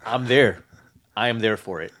sweats, I'm there. I am there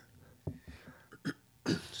for it.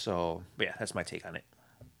 So, but yeah, that's my take on it.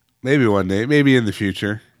 Maybe one day, maybe in the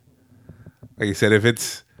future. Like I said,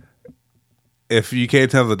 if you can't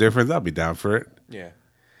tell the difference, I'll be down for it. Yeah.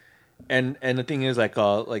 And the thing is, like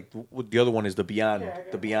the other one is the Beyond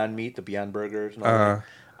Meat, the Beyond Burgers. And all that.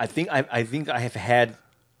 I think I have had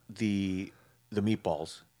the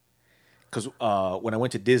meatballs because when I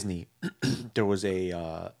went to Disney, there was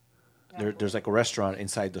there's like a restaurant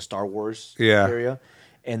inside the Star Wars area,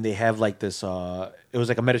 and they have like this. It was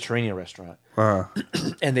like a Mediterranean restaurant,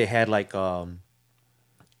 and they had like I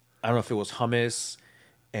don't know if it was hummus,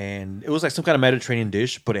 and it was like some kind of Mediterranean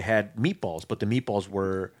dish, but it had meatballs. But the meatballs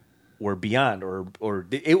were Beyond or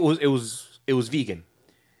it was vegan.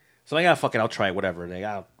 So I'm like, fuck it, I'll try it, whatever. Like,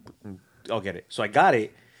 I'll get it. So I got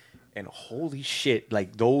it, and holy shit,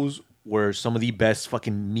 like those were some of the best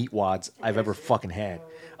fucking meat wads I've ever fucking had.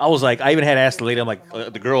 I was like, I even had asked the lady, I'm like,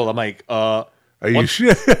 the girl, I'm like, are you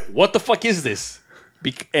sure? What the fuck is this?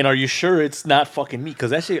 And are you sure it's not fucking meat?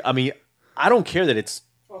 Because actually, I mean, I don't care that it's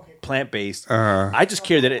plant-based. I just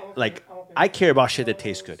care that I care about shit that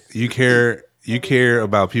tastes good. You care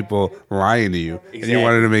about people lying to you, and you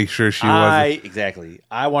wanted to make sure she wasn't. Exactly.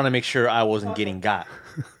 I want to make sure I wasn't getting got.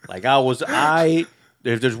 Like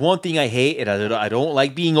if there's one thing I hate, I don't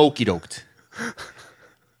like being okey doked.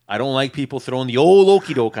 I don't like people throwing the old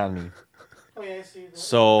okey doke on me.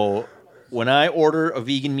 So when I order a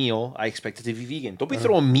vegan meal, I expect it to be vegan. Don't be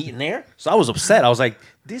throwing meat in there. So I was upset. I was like,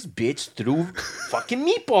 this bitch threw fucking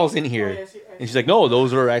meatballs in here. And she's like, no,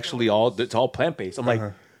 those are actually it's all plant-based. I'm like,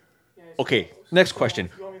 okay, next question.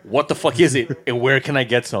 What the fuck is it? And where can I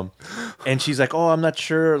get some? And she's like, oh, I'm not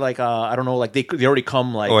sure. Like, I don't know. Like, they already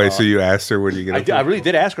come like... Oh, wait, so you asked her where do you get it? I really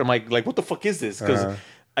did ask her. I'm like, what the fuck is this? Because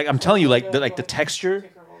I'm telling you, like the texture,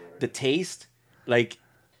 the taste, like...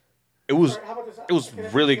 It was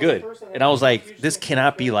really good. And I was like, this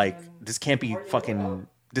can't be fucking,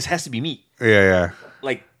 this has to be meat. Yeah.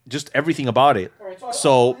 Like, just everything about it.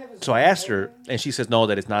 So I asked her, and she says, no,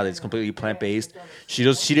 that it's not. It's completely plant-based. She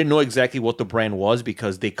didn't know exactly what the brand was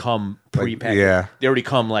because they come pre-packaged. Yeah. They already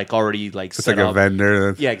come, like, already, like, it's set like up. a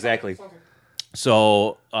vendor. Yeah, exactly.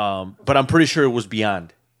 So, but I'm pretty sure it was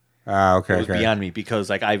Beyond. Okay. It was Beyond Me because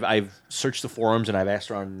like I've searched the forums and I've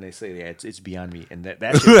asked around and they say it's Beyond Me and that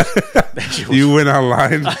shit was, you went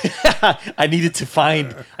online. I needed to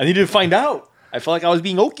find out. I felt like I was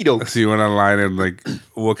being okie doke. So you went online and like,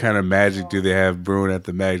 what kind of magic do they have brewing at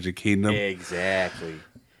the Magic Kingdom? Exactly,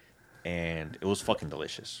 and it was fucking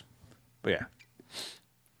delicious. But yeah.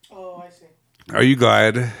 Oh, I see. Are you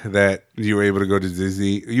glad that you were able to go to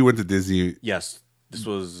Disney? You went to Disney. Yes, this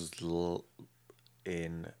was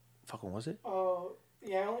in. Fucking was it? Oh,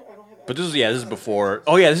 yeah, I don't have. But this is before.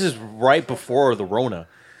 Oh yeah, this is right before the Rona.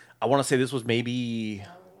 I want to say this was maybe.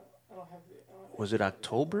 Was it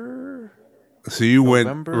October? So you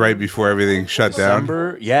November? went right before everything shut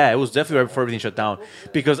December? down. Yeah, it was definitely right before everything shut down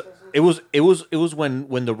because it was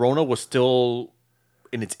when the Rona was still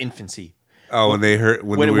in its infancy. Oh, when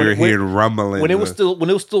we were hearing rumbling. When it was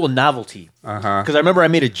still a novelty. Because I remember I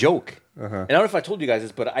made a joke, and I don't know if I told you guys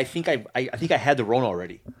this, but I think I had the Rona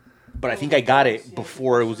already. But I think I got it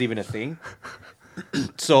before it was even a thing.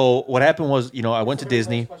 So what happened was, I went to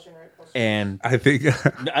Disney, and I think,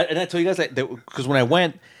 and I told you guys that because when I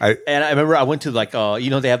went, and I remember I went to like, they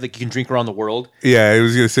have like you can drink around the world. Yeah, I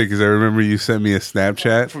was gonna say because I remember you sent me a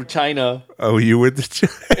Snapchat from China. Oh, you went to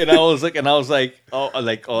China, and I was like,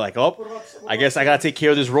 I guess I gotta take care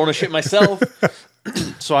of this Rona shit myself.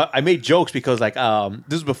 So I made jokes because like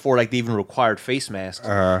this is before like they even required face masks.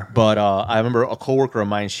 But I remember a coworker of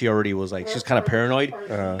mine, she already was like she's kind of paranoid.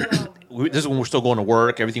 This is when we're still going to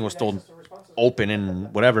work, everything was still open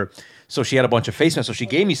and whatever. So she had a bunch of face masks, so she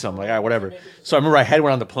gave me some, like all right, whatever. So I remember I had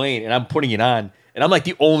one on the plane and I'm putting it on. And I'm like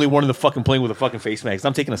the only one in the fucking plane with a fucking face mask.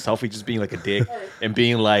 I'm taking a selfie just being like a dick and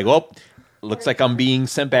being like, oh, looks like I'm being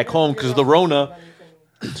sent back home because of the Rona.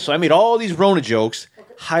 So I made all these Rona jokes,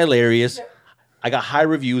 hilarious. I got high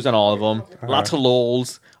reviews on all of them, lots of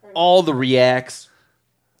lols, all the reacts.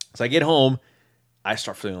 So I get home, I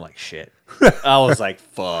start feeling like shit. I was like,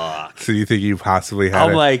 fuck. So you think you possibly had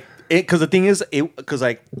I'm like, because the thing is, because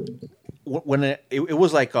like, when it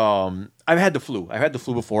was like, I've had the flu. I've had the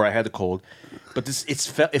flu before. I had the cold. But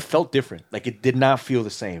it felt different. Like, it did not feel the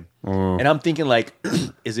same. And I'm thinking like,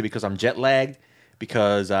 is it because I'm jet lagged?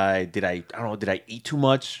 Because did I eat too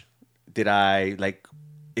much? Did I like...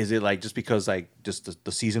 Is it like just because like just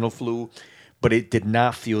the seasonal flu, but it did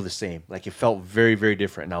not feel the same. Like it felt very, very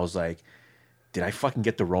different. And I was like, did I fucking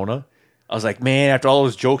get the Rona? I was like, man, after all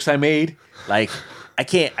those jokes I made, like I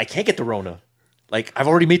can't get the Rona. Like I've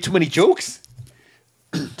already made too many jokes.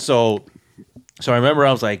 So I remember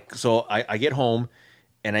I was like, so I get home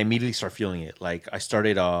and I immediately start feeling it. Like I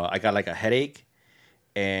got like a headache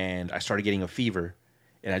and I started getting a fever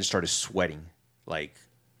and I just started sweating. Like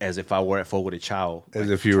as if I were at Fogo de Chao. As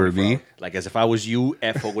if you were me? Like as if I was you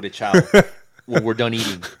at Fogo de Chao when we're done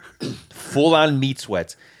eating. Full on meat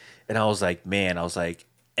sweats. And I was like, man,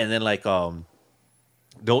 and then like the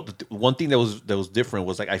one thing that was different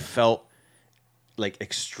was like I felt like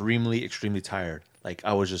extremely, extremely tired. Like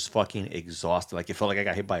I was just fucking exhausted. Like it felt like I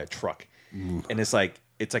got hit by a truck. And it's like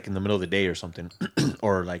in the middle of the day or something.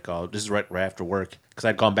 Or like this is right after work. Because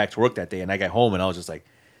I'd gone back to work that day and I got home and I was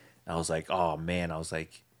like, oh man,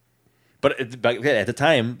 But at the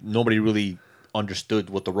time, nobody really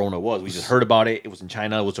understood what the Rona was. We just heard about it. It was in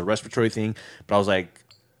China. It was a respiratory thing. But I was like,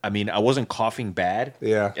 I mean, I wasn't coughing bad.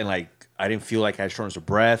 Yeah. And like, I didn't feel like I had shortness of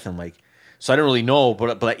breath. And like, so I didn't really know.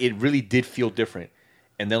 But it really did feel different.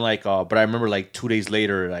 And then like, but I remember like 2 days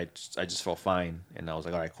later, I just felt fine. And I was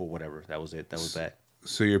like, all right, cool, whatever. That was it. That was that.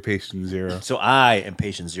 So you're patient zero. So I am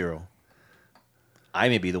patient zero. I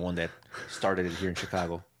may be the one that started it here in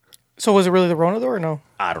Chicago. So was it really the Rona though, or no?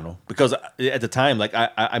 I don't know, because at the time, like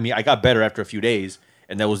I mean, I got better after a few days,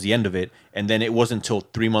 and that was the end of it. And then it wasn't until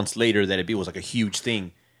 3 months later that it was like a huge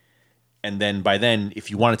thing. And then by then, if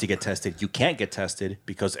you wanted to get tested, you can't get tested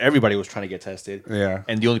because everybody was trying to get tested. Yeah.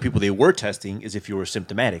 And the only people they were testing is if you were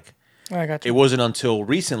symptomatic. I got you. It wasn't until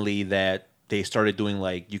recently that they started doing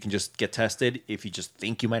like you can just get tested if you just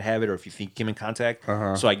think you might have it or if you think you came in contact.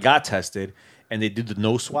 So I got tested, and they did the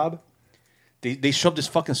nose swab. They shoved this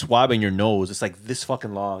fucking swab in your nose. It's like this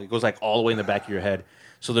fucking long. It goes like all the way in the back of your head.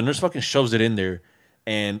 So the nurse fucking shoves it in there.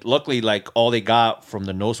 And luckily, like, all they got from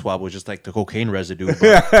the nose swab was just like the cocaine residue.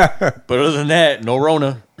 But other than that, no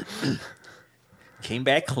Rona. Came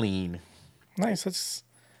back clean. Nice.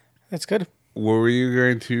 That's good. What were you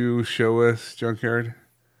going to show us, Junkyard?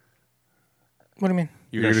 What do you mean?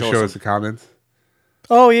 You're going to show us the comments?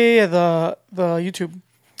 Oh, yeah. The YouTube.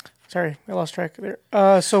 Sorry, I lost track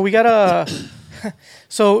there. So we got a...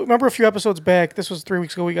 So remember a few episodes back, this was 3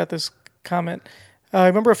 weeks ago, we got this comment. I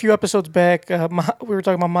remember a few episodes back, we were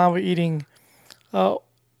talking about Mama eating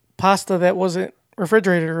pasta that wasn't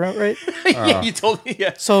refrigerated, right? Yeah, you told me,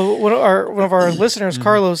 yeah. So one of our listeners,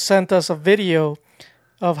 Carlos, sent us a video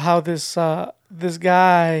of how this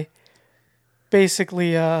guy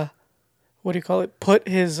basically, what do you call it, put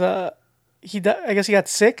his... I guess he got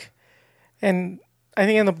sick, and... I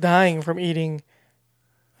think I ended up dying from eating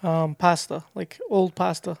pasta, like old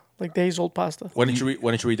pasta, like days old pasta. Why didn't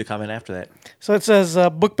you read the comment after that? So it says,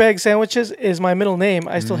 book bag sandwiches is my middle name.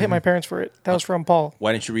 I still hate my parents for it. That was from Paul.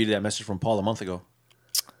 Why didn't you read that message from Paul a month ago?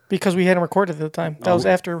 Because we hadn't recorded at the time. That was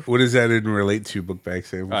after. What does that in relate to, book bag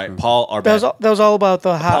sandwiches? All right, Paul, our bad. That was all about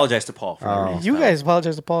the hot. Apologize to Paul. For You guys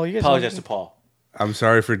apologize to Paul. You guys apologize to Paul. I'm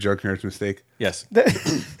sorry for Junkyard's mistake. Yes. That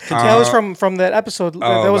was from that episode.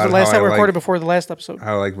 That was the about last how time I we recorded like- before the last episode.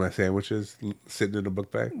 How I like my sandwiches sitting in a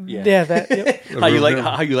book bag. Yeah, that. Yep. How you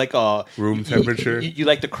like room temperature? You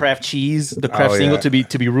like the Kraft cheese, the Kraft single yeah.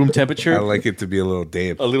 to be room temperature? I like it to be a little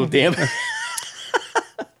damp. a little damp.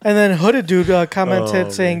 And then Hooded Dude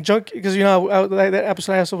commented saying, "Junk," because you know that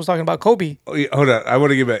episode I also was talking about Kobe. Oh, yeah, hold on. I want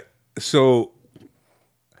to get back. So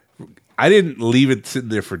I didn't leave it sitting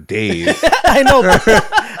there for days.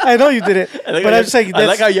 I know you did it, but I'm just saying. I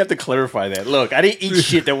like how you have to clarify that. Look, I didn't eat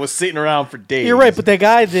shit that was sitting around for days. You're right, but that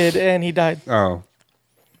guy did, and he died, Oh,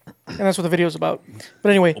 and that's what the video's about. But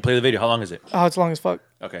anyway, We'll play the video. How long is it? oh, it's long as fuck.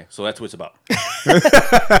 Okay, so that's what it's about.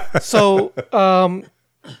 So,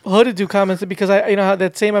 Hooded Dude commented because how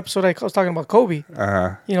that same episode I was talking about Kobe.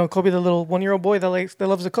 You know, Kobe, the little 1-year-old boy that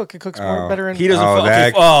loves to cook. He cooks more better. And He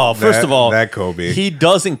doesn't. Oh, First of all, that Kobe. he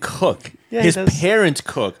doesn't cook. Yeah, His he does. parents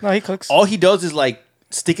cook. No, he cooks. All he does is like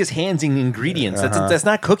stick his hands in ingredients. That's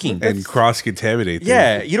not cooking. and cross contaminate.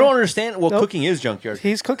 Yeah, you don't understand what Nope. cooking is, Junkyard.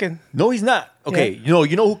 He's cooking. No, he's not. Okay, Yeah.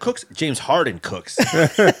 you know who cooks? James Harden cooks.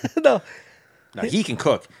 No, Now he can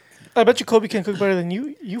cook. I bet you Kobe can cook better than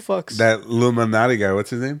you fucks. That little Malnati guy.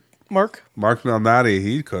 What's his name? Mark. Mark Malnati.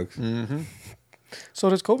 He cooks. So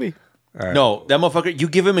does Kobe. No, that motherfucker. You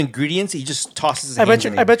give him ingredients, he just tosses his hands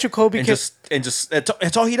in I it. bet you Kobe and can. just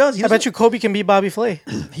that's all he does. He I bet you Kobe can beat Bobby Flay.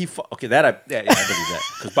 okay, that I believe that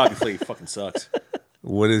because Bobby Flay fucking sucks.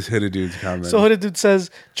 What is Hooded Dude's comment? So Hooded Dude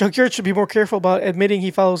says Junkyard should be more careful about admitting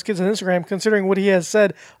he follows kids on Instagram, considering what he has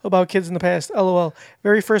said about kids in the past. LOL.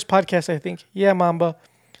 Very first podcast, I think. Yeah, Mamba.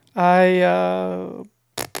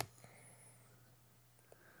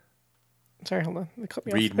 Sorry, hold on. They cut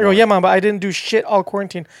me Read off. There you go. more. Yeah, Mamba. I didn't do shit all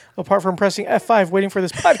quarantine apart from pressing F5, waiting for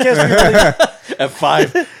this podcast to be released.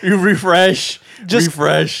 F5, you refresh.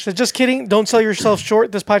 Refresh. So just kidding. Don't sell yourself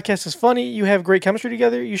short. This podcast is funny. You have great chemistry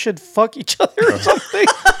together. You should fuck each other or something.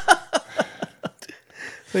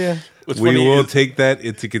 So yeah. We will take that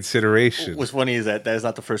into consideration. What's funny is that is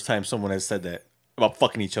not the first time someone has said that about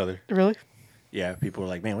fucking each other. Really? Yeah, people are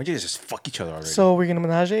like, man, why don't you guys just fuck each other already? So we're gonna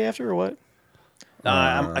menage after or what?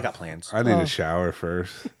 Nah, I got plans. I need a shower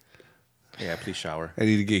first. Yeah, please shower. I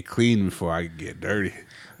need to get clean before I get dirty.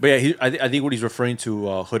 But yeah, I think what he's referring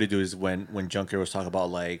to, Hooded Dude, is when Junker was talking about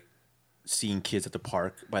like seeing kids at the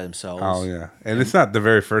park by themselves. Oh yeah, and it's not the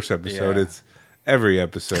very first episode; Yeah. it's every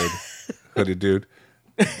episode. Hooded Dude.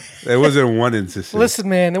 It wasn't one instance. Listen,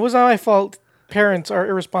 man, it was not my fault. Parents are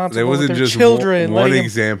irresponsible. There wasn't with their just children. one letting them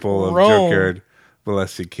example of roam. junkyard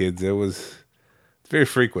molested kids. It was very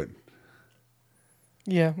frequent.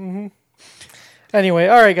 Yeah. Anyway,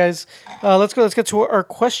 all right, guys, let's go. Let's get to our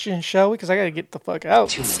question, shall we? Because I gotta get the fuck out.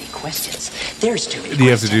 Too many questions. There's too many Do you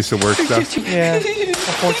have to do some work stuff? Yeah,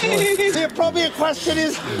 unfortunately. The appropriate question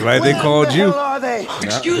is, Glad they where called the you. hell are they?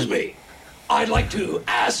 Excuse me. I'd like to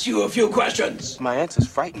ask you a few questions. My answers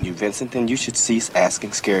frighten you, Vincent, then you should cease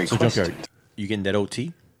asking scary questions. Junkyard, you getting that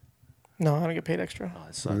OT? No, I don't get paid extra. Oh,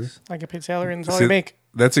 that sucks. I get paid salary, and that's all See, I make.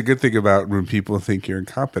 That's a good thing about when people think you're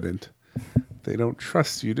incompetent. They don't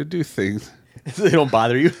trust you to do things. They don't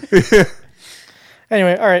bother you.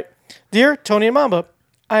 Anyway, all right, dear Tony and Mamba,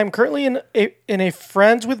 I am currently in a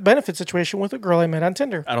friends with benefits situation with a girl I met on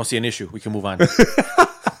Tinder. I don't see an issue. We can move on.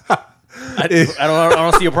 I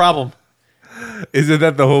don't see a problem. Isn't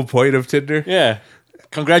that the whole point of Tinder? Yeah.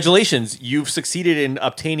 Congratulations, you've succeeded in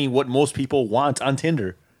obtaining what most people want on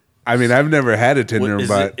Tinder. I mean, I've never had a Tinder,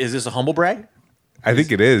 but is this a humble brag? I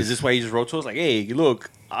think it is. Is this why you just wrote to us like, "Hey,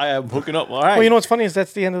 look, I am hooking up"? All right. Well, you know what's funny is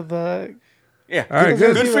that's the end of the. Yeah. All right,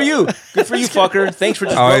 good for you. Good for you, fucker. Thanks for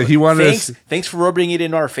just. Thanks for rubbing it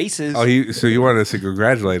in our faces. Oh, so you wanted us to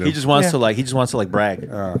congratulate him? He just wants to brag.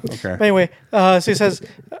 Oh, okay. But anyway, so he says,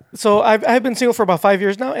 so I've been single for about 5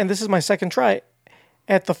 years now, and this is my second try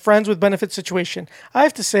at the friends with benefits situation. I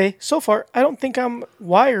have to say, so far, I don't think I'm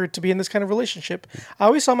wired to be in this kind of relationship. I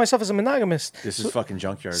always saw myself as a monogamist. This is fucking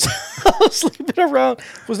junkyard. Sleeping around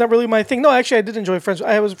was not really my thing. No, actually, I did enjoy friends.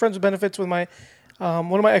 I was friends with benefits with my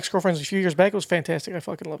one of my ex-girlfriends a few years back. It was fantastic. I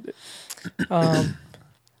fucking loved it.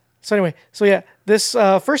 So anyway, this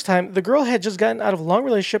first time, the girl had just gotten out of a long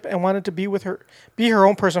relationship and wanted to be her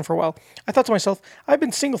own person for a while. I thought to myself, I've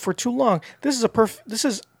been single for too long. This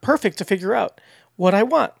is perfect to figure out what I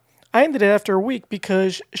want. I ended it after a week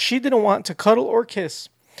because she didn't want to cuddle or kiss.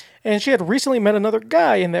 And she had recently met another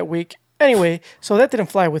guy in that week. Anyway, so that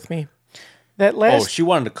didn't fly with me. She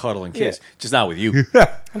wanted to cuddle and kiss, just not with you.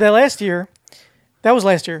 That was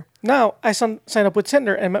last year. Now, I signed up with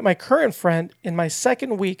Tinder and met my current friend in my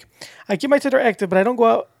second week. I keep my Tinder active, but I don't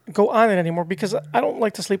go on it anymore because I don't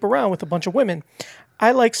like to sleep around with a bunch of women.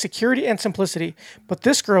 I like security and simplicity, but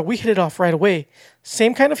this girl, we hit it off right away.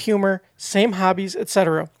 Same kind of humor, same hobbies,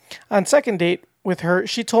 etc. On second date with her,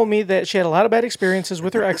 she told me that she had a lot of bad experiences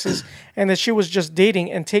with her exes and that she was just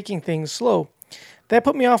dating and taking things slow. That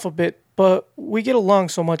put me off a bit, but we get along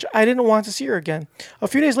so much, I didn't want to see her again. A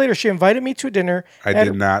few days later, she invited me to a dinner.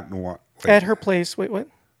 At her place. Wait, what?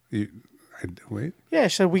 Wait? Yeah,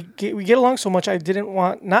 she said we get along so much, I didn't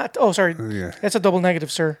want not. Oh, sorry. Yeah. That's a double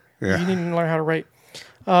negative, sir. Yeah. You need to learn how to write.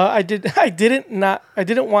 I didn't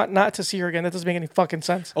want not to see her again. That doesn't make any fucking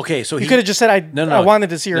sense. Okay, so you could have just said I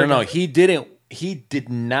wanted to see her. No, he didn't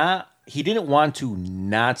want to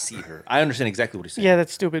not see her. I understand exactly what he's saying. Yeah,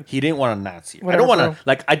 that's stupid. He didn't want to not see her. Whatever,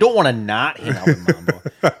 I don't want to not hang out with Mambo.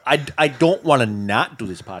 I don't want to not do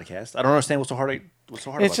this podcast. I don't understand what's so hard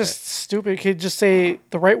about it's just stupid. You could just say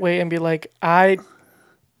the right way and be like, I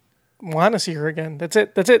want to see her again. That's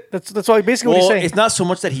it. That's all basically what he's saying. It's not so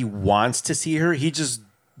much that he wants to see her. He just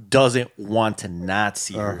doesn't want to not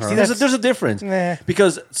see her. See, there's a difference. Nah.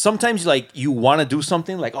 Because sometimes you want to do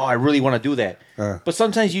something like, oh, I really want to do that. But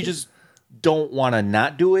sometimes you just don't want to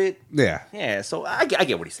not do it. Yeah. Yeah, so I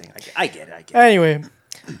get what he's saying. I get it. Anyway.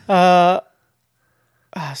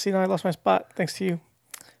 See, now I lost my spot. Thanks to you.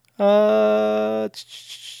 Where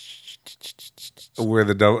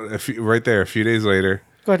right there, a few days later.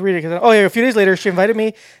 Go ahead, read it. A few days later, she invited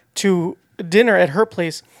me to dinner at her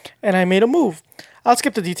place, and I made a move. I'll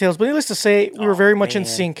skip the details, but needless to say, we were very much in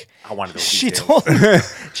sync. I want to know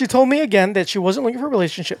She told me again that she wasn't looking for a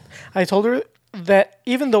relationship. I told her that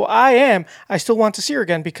even though I still want to see her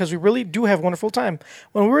again because we really do have a wonderful time.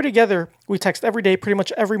 When we were together, we text every day, pretty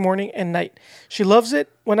much every morning and night. She loves it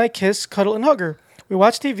when I kiss, cuddle, and hug her. We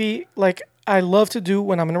watch TV like I love to do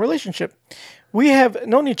when I'm in a relationship. We have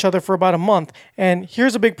known each other for about a month, and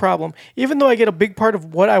here's a big problem. Even though I get a big part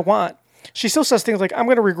of what I want, she still says things like, I'm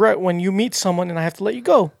going to regret when you meet someone and I have to let you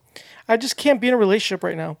go. I just can't be in a relationship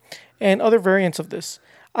right now, and other variants of this.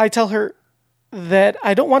 I tell her that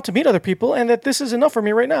I don't want to meet other people and that this is enough for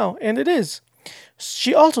me right now, and it is.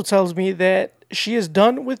 She also tells me that she is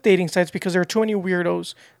done with dating sites because there are too many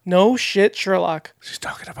weirdos. No shit, Sherlock. She's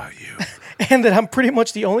talking about you. And that I'm pretty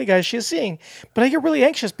much the only guy she is seeing. But I get really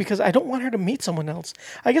anxious because I don't want her to meet someone else.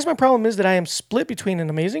 I guess my problem is that I am split between an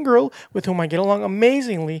amazing girl with whom I get along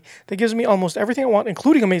amazingly that gives me almost everything I want,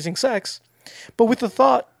 including amazing sex, but with the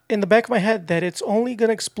thought in the back of my head that it's only going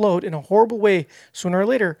to explode in a horrible way sooner or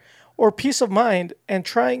later, or peace of mind and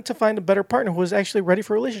trying to find a better partner who is actually ready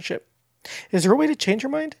for a relationship. Is there a way to change her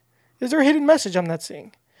mind? Is there a hidden message I'm not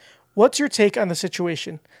seeing? What's your take on the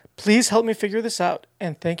situation? Please help me figure this out,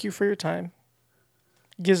 and thank you for your time.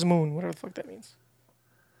 Gizmoon, whatever the fuck that means.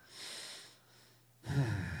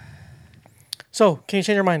 So, can you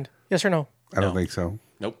change your mind? Yes or no? I don't think so.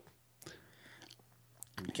 Nope.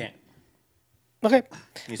 You can't. Okay.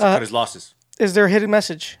 He needs to cut his losses. Is there a hidden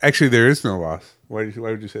message? Actually, there is no loss. Why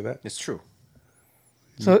would you say that? It's true.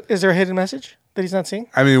 So, is there a hidden message that he's not seeing?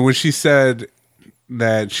 I mean, when she said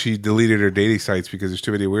that she deleted her dating sites because there's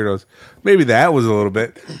too many weirdos, maybe that was a little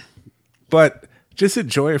bit. But just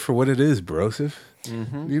enjoy it for what it is, brosif.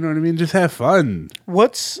 Mm-hmm. You know what I mean? Just have fun.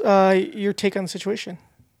 What's your take on the situation?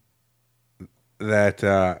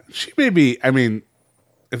 That she may be, I mean,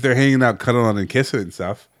 if they're hanging out, cuddling and kissing and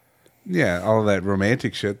stuff, yeah, all that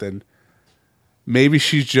romantic shit, then maybe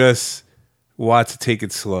she's just wants to take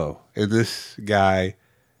it slow. And this guy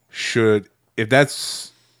should, if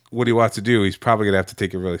that's what he wants to do, he's probably going to have to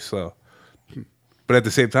take it really slow. But at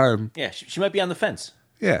the same time... Yeah, she might be on the fence.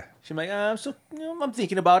 Yeah. She's like, I'm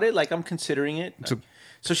thinking about it. Like, I'm considering it.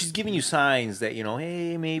 So she's giving you signs that,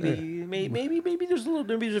 hey, maybe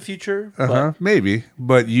there's a future. Maybe.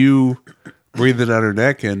 But you breathing on her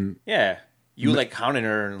neck and... Yeah. You, hounding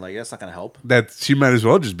her and, that's not going to help. That she might as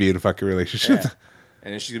well just be in a fucking relationship. Yeah.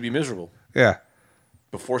 And then she's going to be miserable. Yeah.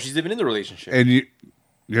 Before she's even in the relationship. And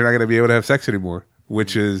you're not going to be able to have sex anymore,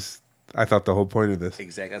 which is, I thought, the whole point of this.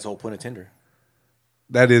 Exactly. That's the whole point of Tinder.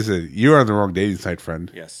 You're on the wrong dating site,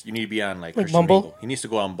 friend. Yes. You need to be on, Christian Bumble? Mingle. He needs to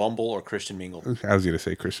go on Bumble or Christian Mingle. I was going to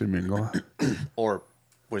say Christian Mingle. Or,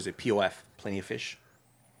 what is it, POF, Plenty of Fish?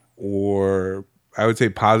 Or, I would say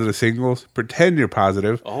positive singles. Pretend you're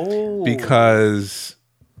positive. Oh. Because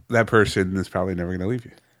that person is probably never going to leave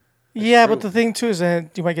you. Yeah, but the thing, too, is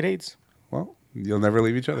that you might get AIDS. Well, you'll never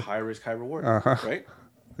leave each other. High risk, high reward. Right?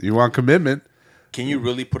 You want commitment. Can you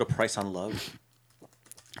really put a price on love?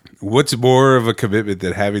 What's more of a commitment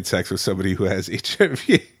than having sex with somebody who has HIV?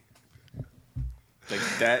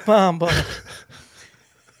 Like that? Mamba.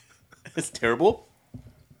 That's terrible.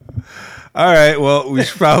 All right. Well, we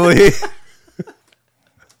should probably...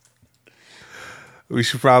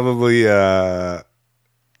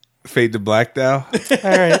 fade to black now.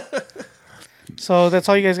 All right. So that's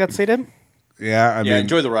all you guys got to say to him? Yeah, I mean...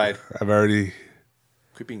 enjoy the ride. I've already...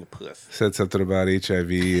 Quit being a puss. Said something about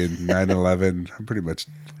HIV and 9/11. I'm pretty much...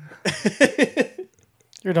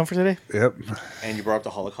 You're done for today? Yep. And you brought up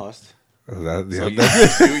the Holocaust.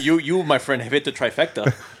 So you, my friend, have hit the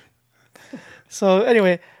trifecta. So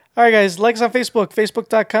anyway, all right, guys, like us on Facebook,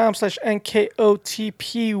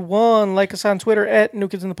 facebook.com/NKOTP1. Like us on Twitter at New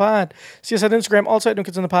Kids in the Pod. See us on Instagram, also at New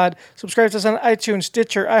Kids in the Pod. Subscribe to us on iTunes,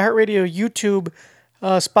 Stitcher, iHeartRadio, YouTube,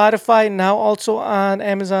 Spotify, now also on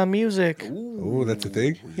Amazon Music. Ooh, that's a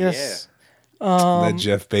thing? Yes. That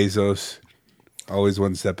Jeff Bezos, always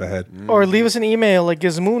one step ahead. Or leave us an email like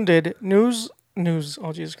Gizmoon did, news,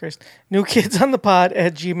 oh Jesus Christ,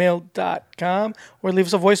 newkidsonthethe.pod@gmail.com, or leave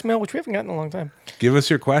us a voicemail, which we haven't gotten in a long time. Give us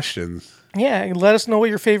your questions. Yeah, and let us know what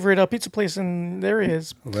your favorite pizza place in there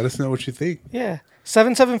is. Let us know what you think. Yeah.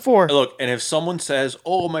 774. Look, and if someone says,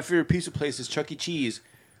 oh, my favorite pizza place is Chuck E. Cheese,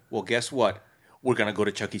 well, guess what? We're going to go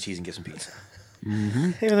to Chuck E. Cheese and get some pizza.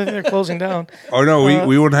 Mm-hmm. Hey, they're closing down. Oh, no,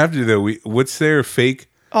 we won't have to do that. What's their fake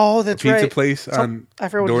that's pizza right. place on I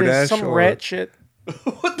forgot what DoorDash? it is. Some rat shit.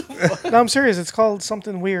 What the fuck? No, I'm serious. It's called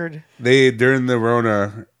something weird. During the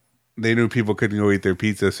Rona, they knew people couldn't go eat their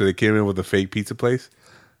pizza, so they came in with a fake pizza place,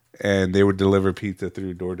 and they would deliver pizza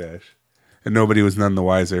through DoorDash, and nobody was none the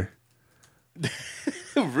wiser.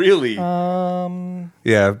 Really?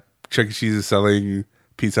 Yeah, Chuck E. Cheese is selling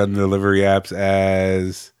pizza on the delivery apps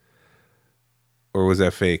as, or was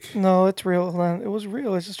that fake? No, it's real. Hold on. It was real.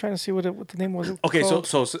 I was just trying to see what the name was. Okay, so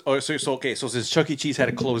since Chuck E. Cheese had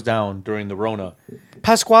to close down during the Rona,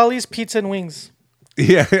 Pasquale's Pizza and Wings.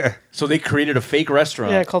 Yeah. So they created a fake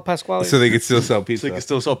restaurant. Yeah, called Pasquale's. So they could still sell pizza. And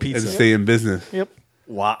stay in business. Yep.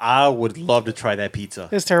 Wow, I would love to try that pizza.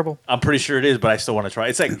 It's terrible. I'm pretty sure it is, but I still want to try it.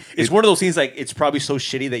 It's like it's one of those things. Like it's probably so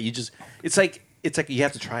shitty that you just. It's like you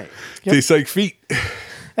have to try it. Yep. Tastes like feet.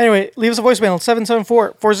 Anyway, leave us a voicemail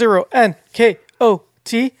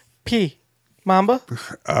 774-40-NKOTP. Mamba.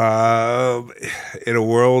 In a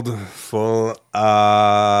world full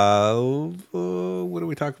of what do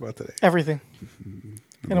we talk about today? Everything.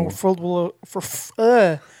 In a world full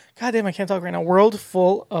of goddamn, I can't talk right now. World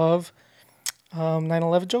full of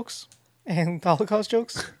 9/11 jokes and Holocaust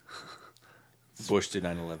jokes. Bush did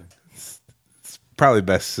 9/11. It's probably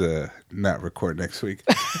best not record next week.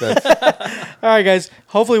 All right, guys.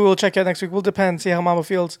 Hopefully we'll check out next week. We'll depend, see how Mama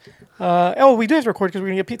feels. We do have to record because we're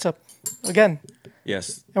going to get pizza again.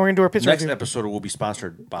 Yes. And we're going to do our pizza Next review. episode will be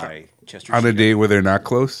sponsored by Chester. On a day where they're not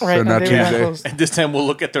close, right, so not Tuesday. And this time we'll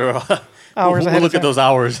look at their hours. We'll look at those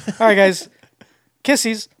hours. All right, guys.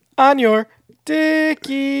 Kissies on your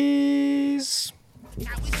dickies.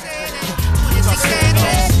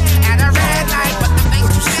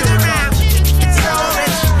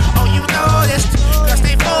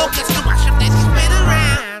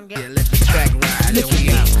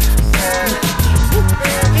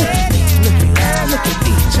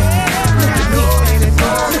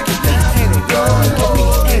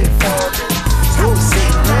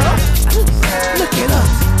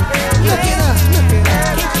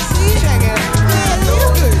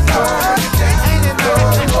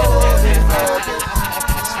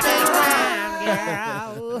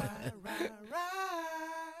 Right.